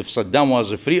and if Saddam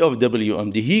was free of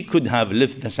WMD, he could have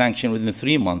lifted the sanction within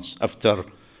 3 months after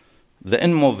the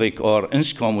INMOVIC or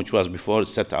INSCOM, which was before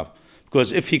set up.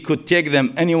 Because if he could take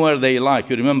them anywhere they like,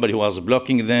 you remember he was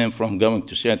blocking them from going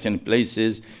to certain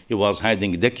places, he was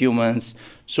hiding documents.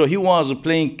 So he was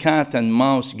playing cat and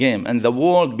mouse game, and the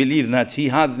world believed that he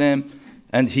had them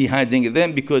and he hiding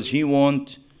them because he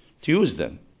wanted to use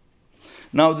them.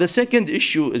 Now the second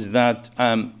issue is that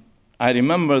I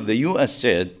remember the US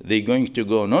said they're going to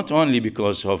go not only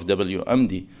because of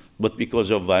WMD, but because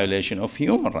of violation of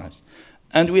human rights.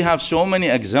 And we have so many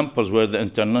examples where the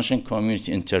international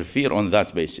community interfere on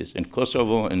that basis. In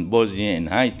Kosovo, in Bosnia, in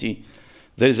Haiti,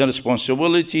 there is a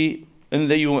responsibility in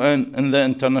the UN, in the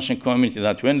international community,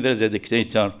 that when there is a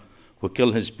dictator who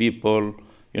kills his people,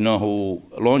 you know, who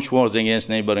launch wars against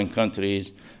neighboring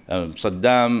countries,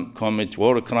 Saddam commit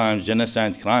war crimes,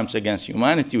 genocide, crimes against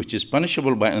humanity, which is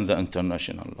punishable by the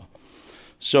international law.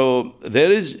 So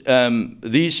there is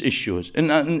these issues. In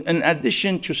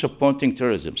addition to supporting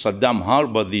terrorism, Saddam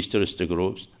harbored these terrorist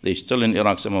groups. They're still in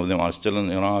Iraq. Some of them are still in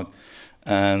Iraq.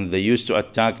 and they used to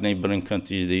attack neighboring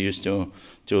countries. They used to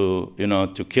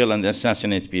kill and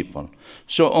assassinate people.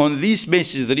 So on these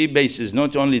bases, three bases,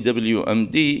 not only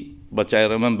WMD, but I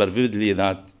remember vividly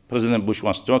that President Bush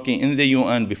was talking in the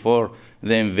UN before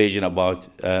the invasion about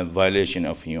violation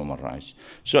of human rights.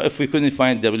 So if we couldn't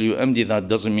find WMD, that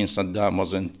doesn't mean Saddam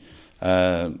wasn't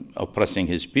oppressing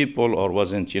his people or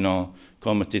wasn't,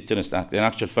 committed terrorist act. In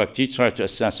actual fact, he tried to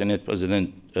assassinate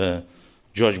President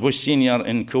George Bush Sr.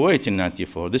 in Kuwait in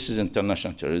 '94. This is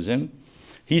international terrorism.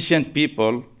 He sent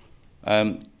people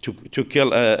to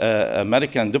kill an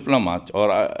American diplomat,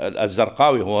 or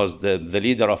Al-Zarqawi, who was the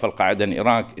leader of Al-Qaeda in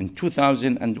Iraq, in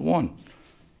 2001.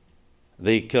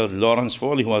 They killed Lawrence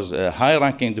Foley, who was a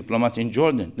high-ranking diplomat in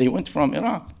Jordan. They went from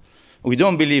Iraq. We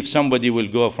don't believe somebody will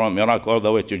go from Iraq all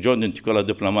the way to Jordan to kill a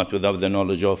diplomat without the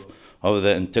knowledge of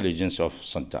the intelligence of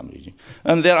Saddam regime.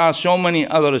 And there are so many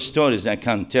other stories I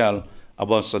can tell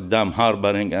about Saddam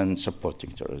harboring and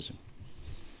supporting terrorism.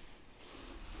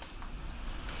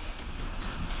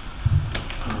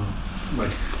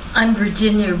 I'm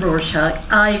Virginia Rorschach.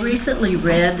 I recently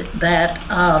read that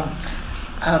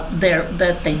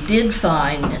that they did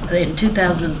find in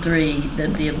 2003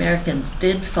 that the Americans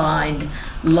did find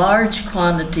large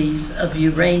quantities of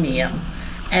uranium,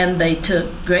 and they took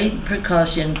great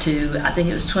precaution to, I think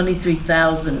it was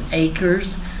 23,000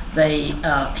 acres. They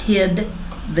hid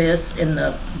this in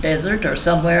the desert or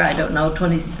somewhere, I don't know,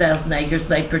 20,000 acres.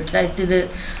 They protected it,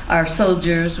 our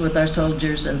soldiers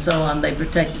and so on, they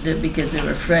protected it because they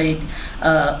were afraid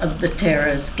of the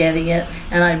terrorists getting it.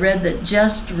 And I read that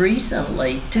just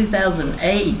recently,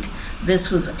 2008,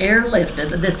 this was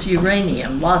airlifted, this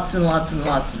uranium, lots and lots and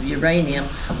lots of uranium,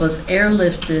 was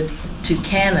airlifted to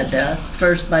Canada,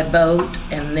 first by boat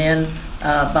and then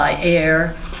by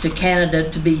air to Canada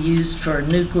to be used for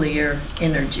nuclear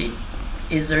energy.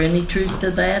 Is there any truth to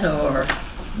that or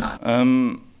not?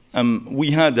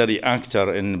 We had a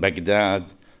reactor in Baghdad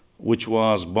which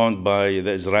was bombed by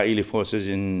the Israeli forces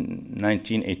in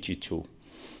 1982.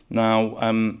 Now,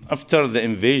 after the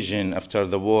invasion, after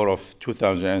the war of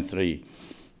 2003,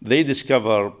 they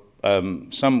discovered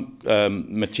some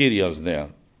materials there.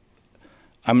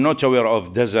 I'm not aware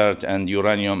of desert and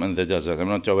uranium in the desert. I'm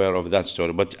not aware of that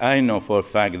story, but I know for a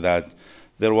fact that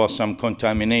there was some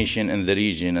contamination in the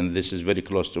region, and this is very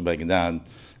close to Baghdad,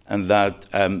 and that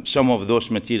some of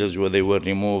those materials they were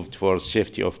removed for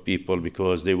safety of people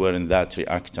because they were in that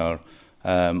reactor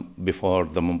before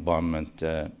the bombardment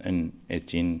in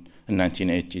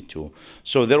 1982.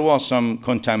 So there was some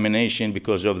contamination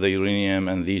because of the uranium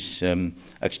and this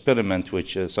experiment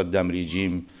which Saddam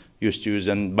regime used to use.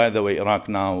 And by the way, Iraq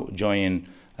now joined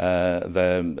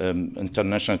the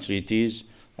international treaties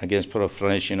against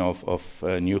proliferation of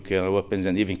nuclear weapons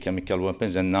and even chemical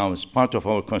weapons. And now it's part of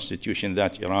our constitution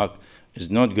that Iraq is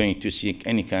not going to seek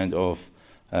any kind of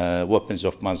weapons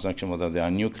of mass destruction, whether they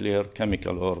are nuclear,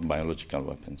 chemical, or biological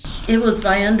weapons. It was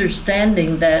my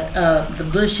understanding that the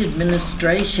Bush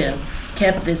administration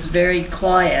kept this very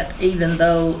quiet, even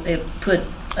though it put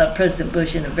President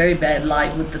Bush in a very bad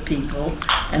light with the people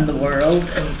and the world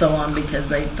and so on, because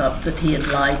they thought that he had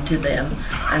lied to them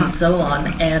and so on.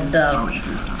 And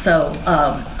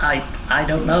I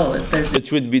don't know if there's...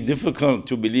 It would be difficult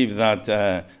to believe that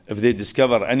if they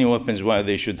discover any weapons, why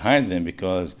they should hide them,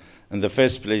 because in the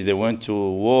first place they went to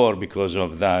war because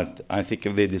of that. I think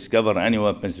if they discover any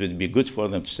weapons, it would be good for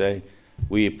them to say,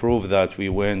 we prove that we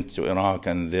went to Iraq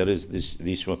and there is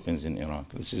these weapons in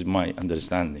Iraq. This is my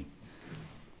understanding.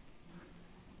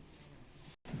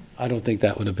 I don't think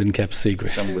that would have been kept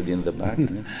secret. Somebody in the back.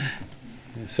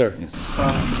 Sir. Yes.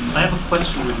 I have a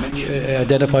question.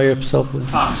 Identify yourself, please.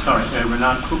 Sorry,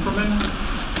 Renan Cooperman.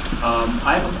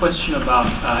 I have a question about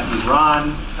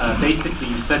Iran. Basically,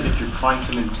 you said that you're trying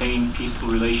to maintain peaceful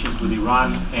relations with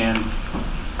Iran, and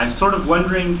I'm sort of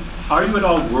wondering, are you at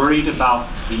all worried about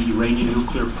the Iranian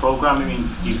nuclear program? I mean,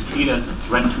 do you see it as a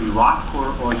threat to Iraq,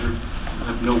 or you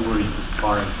have no worries as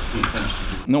far as the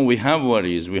intentions? No, we have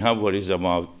worries. We have worries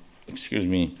about,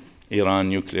 Iran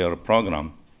nuclear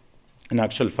program. In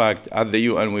actual fact, at the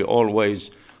UN, we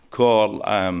always call,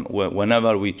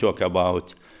 whenever we talk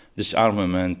about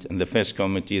disarmament, in the first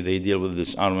committee, they deal with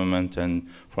disarmament, and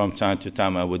from time to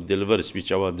time, I would deliver a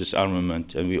speech about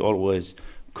disarmament, and we always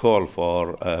call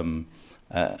for a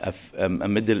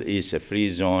Middle East, a free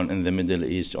zone in the Middle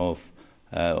East of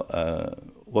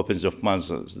weapons of mass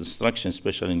destruction,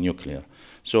 especially nuclear.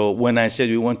 So when I said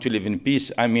we want to live in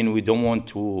peace, I mean we don't want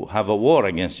to have a war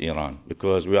against Iran,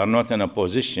 because we are not in a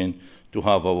position to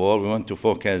have a war. We want to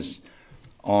focus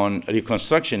on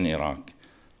reconstruction in Iraq.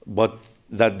 But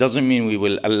that doesn't mean we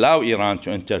will allow Iran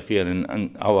to interfere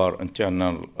in our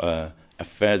internal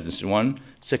affairs. This is one.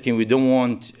 Second, we don't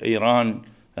want Iran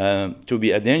to be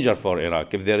a danger for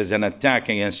Iraq. If there is an attack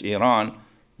against Iran,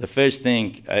 the first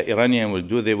thing Iranian will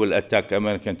do, they will attack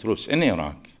American troops in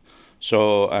Iraq.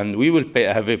 So, and we will pay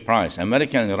a heavy price.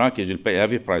 American and Iraqis will pay a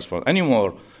heavy price for any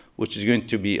war which is going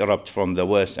to be erupt from the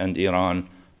West and Iran.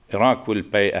 Iraq will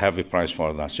pay a heavy price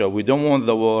for that. So we don't want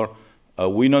the war.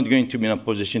 We're not going to be in a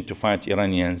position to fight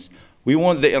Iranians. We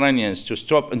want the Iranians to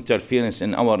stop interference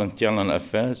in our internal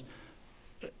affairs.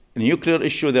 Nuclear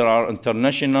issue, there are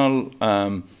international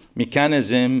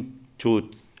mechanisms to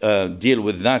deal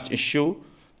with that issue.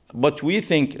 But we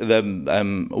think that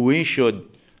we should,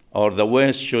 or the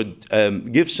West should,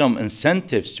 give some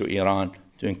incentives to Iran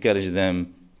to encourage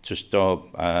them to stop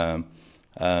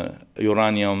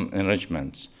uranium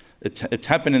enrichments. It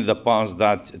happened in the past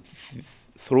that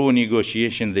through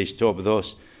negotiation they stopped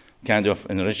those kind of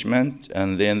enrichment,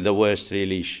 and then the West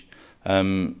really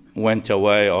went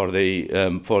away, or they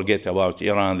forget about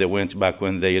Iran. They went back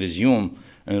when they resumed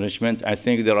enrichment. I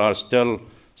think there are still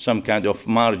some kind of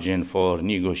margin for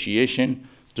negotiation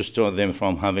to stop them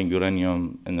from having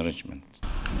uranium enrichment.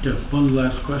 Just one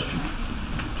last question.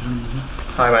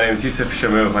 Hi, my name is Yusuf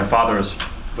Shamu. My father was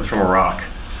from Iraq,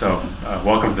 so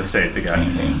welcome to the States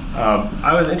again.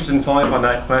 I was interested in following up on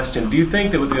that question. Do you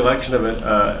think that with the election of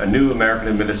a new American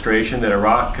administration that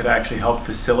Iraq could actually help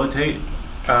facilitate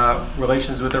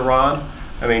relations with Iran?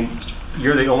 I mean,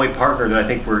 you're the only partner that I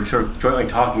think we're sort of jointly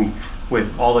talking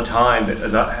with all the time that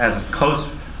has a close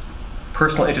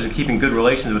personal interest in keeping good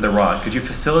relations with Iran. Could you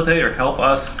facilitate or help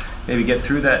us maybe get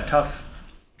through that tough?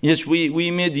 Yes,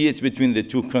 we mediate between the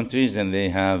two countries, and they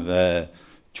have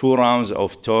 2 rounds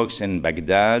of talks in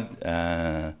Baghdad,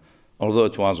 although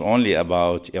it was only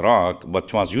about Iraq, but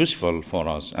it was useful for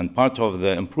us. And part of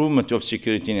the improvement of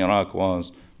security in Iraq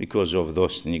was because of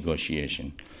those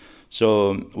negotiations.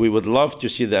 So we would love to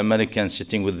see the Americans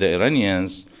sitting with the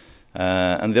Iranians,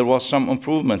 and there was some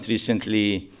improvement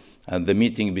recently at the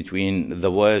meeting between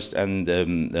the West and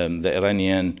the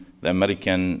Iranian. The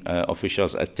American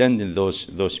officials attended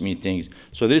those meetings.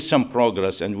 So there is some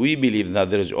progress, and we believe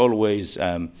that there is always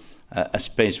a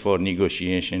space for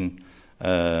negotiation.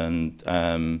 And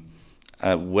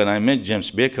when I met James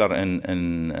Baker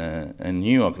in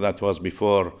New York, that was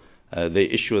before they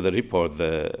issued the report,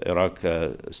 the Iraq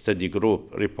Study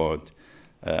Group report.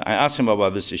 I asked him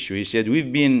about this issue. He said,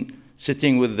 we've been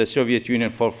sitting with the Soviet Union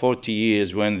for 40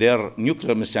 years when their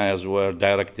nuclear missiles were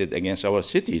directed against our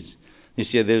cities. He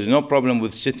said, there's no problem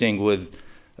with sitting with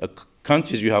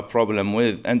countries you have problem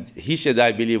with. And he said,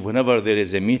 I believe whenever there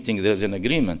is a meeting, there's an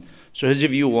agreement. So his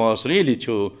view was really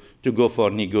to go for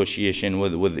negotiation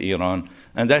with Iran.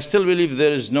 And I still believe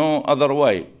there is no other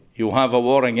way. You have a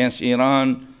war against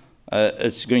Iran,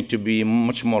 it's going to be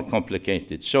much more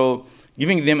complicated. So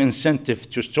giving them incentive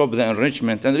to stop the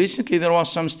enrichment. And recently there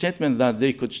was some statement that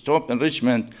they could stop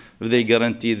enrichment if they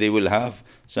guarantee they will have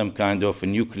some kind of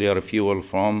nuclear fuel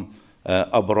from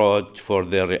abroad for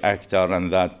their reactor,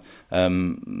 and that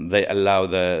they allow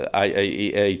the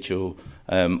IAEA to,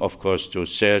 of course, to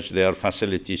search their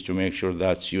facilities to make sure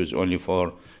that's used only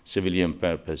for civilian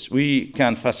purpose. We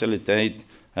can facilitate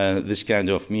this kind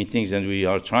of meetings, and we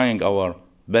are trying our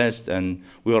best, and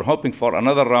we are hoping for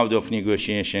another round of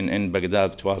negotiation in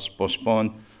Baghdad. It was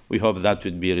postponed. We hope that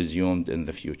would be resumed in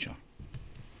the future.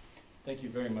 Thank you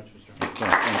very much, Mr. Thank you.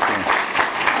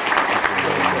 Thank you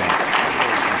very much.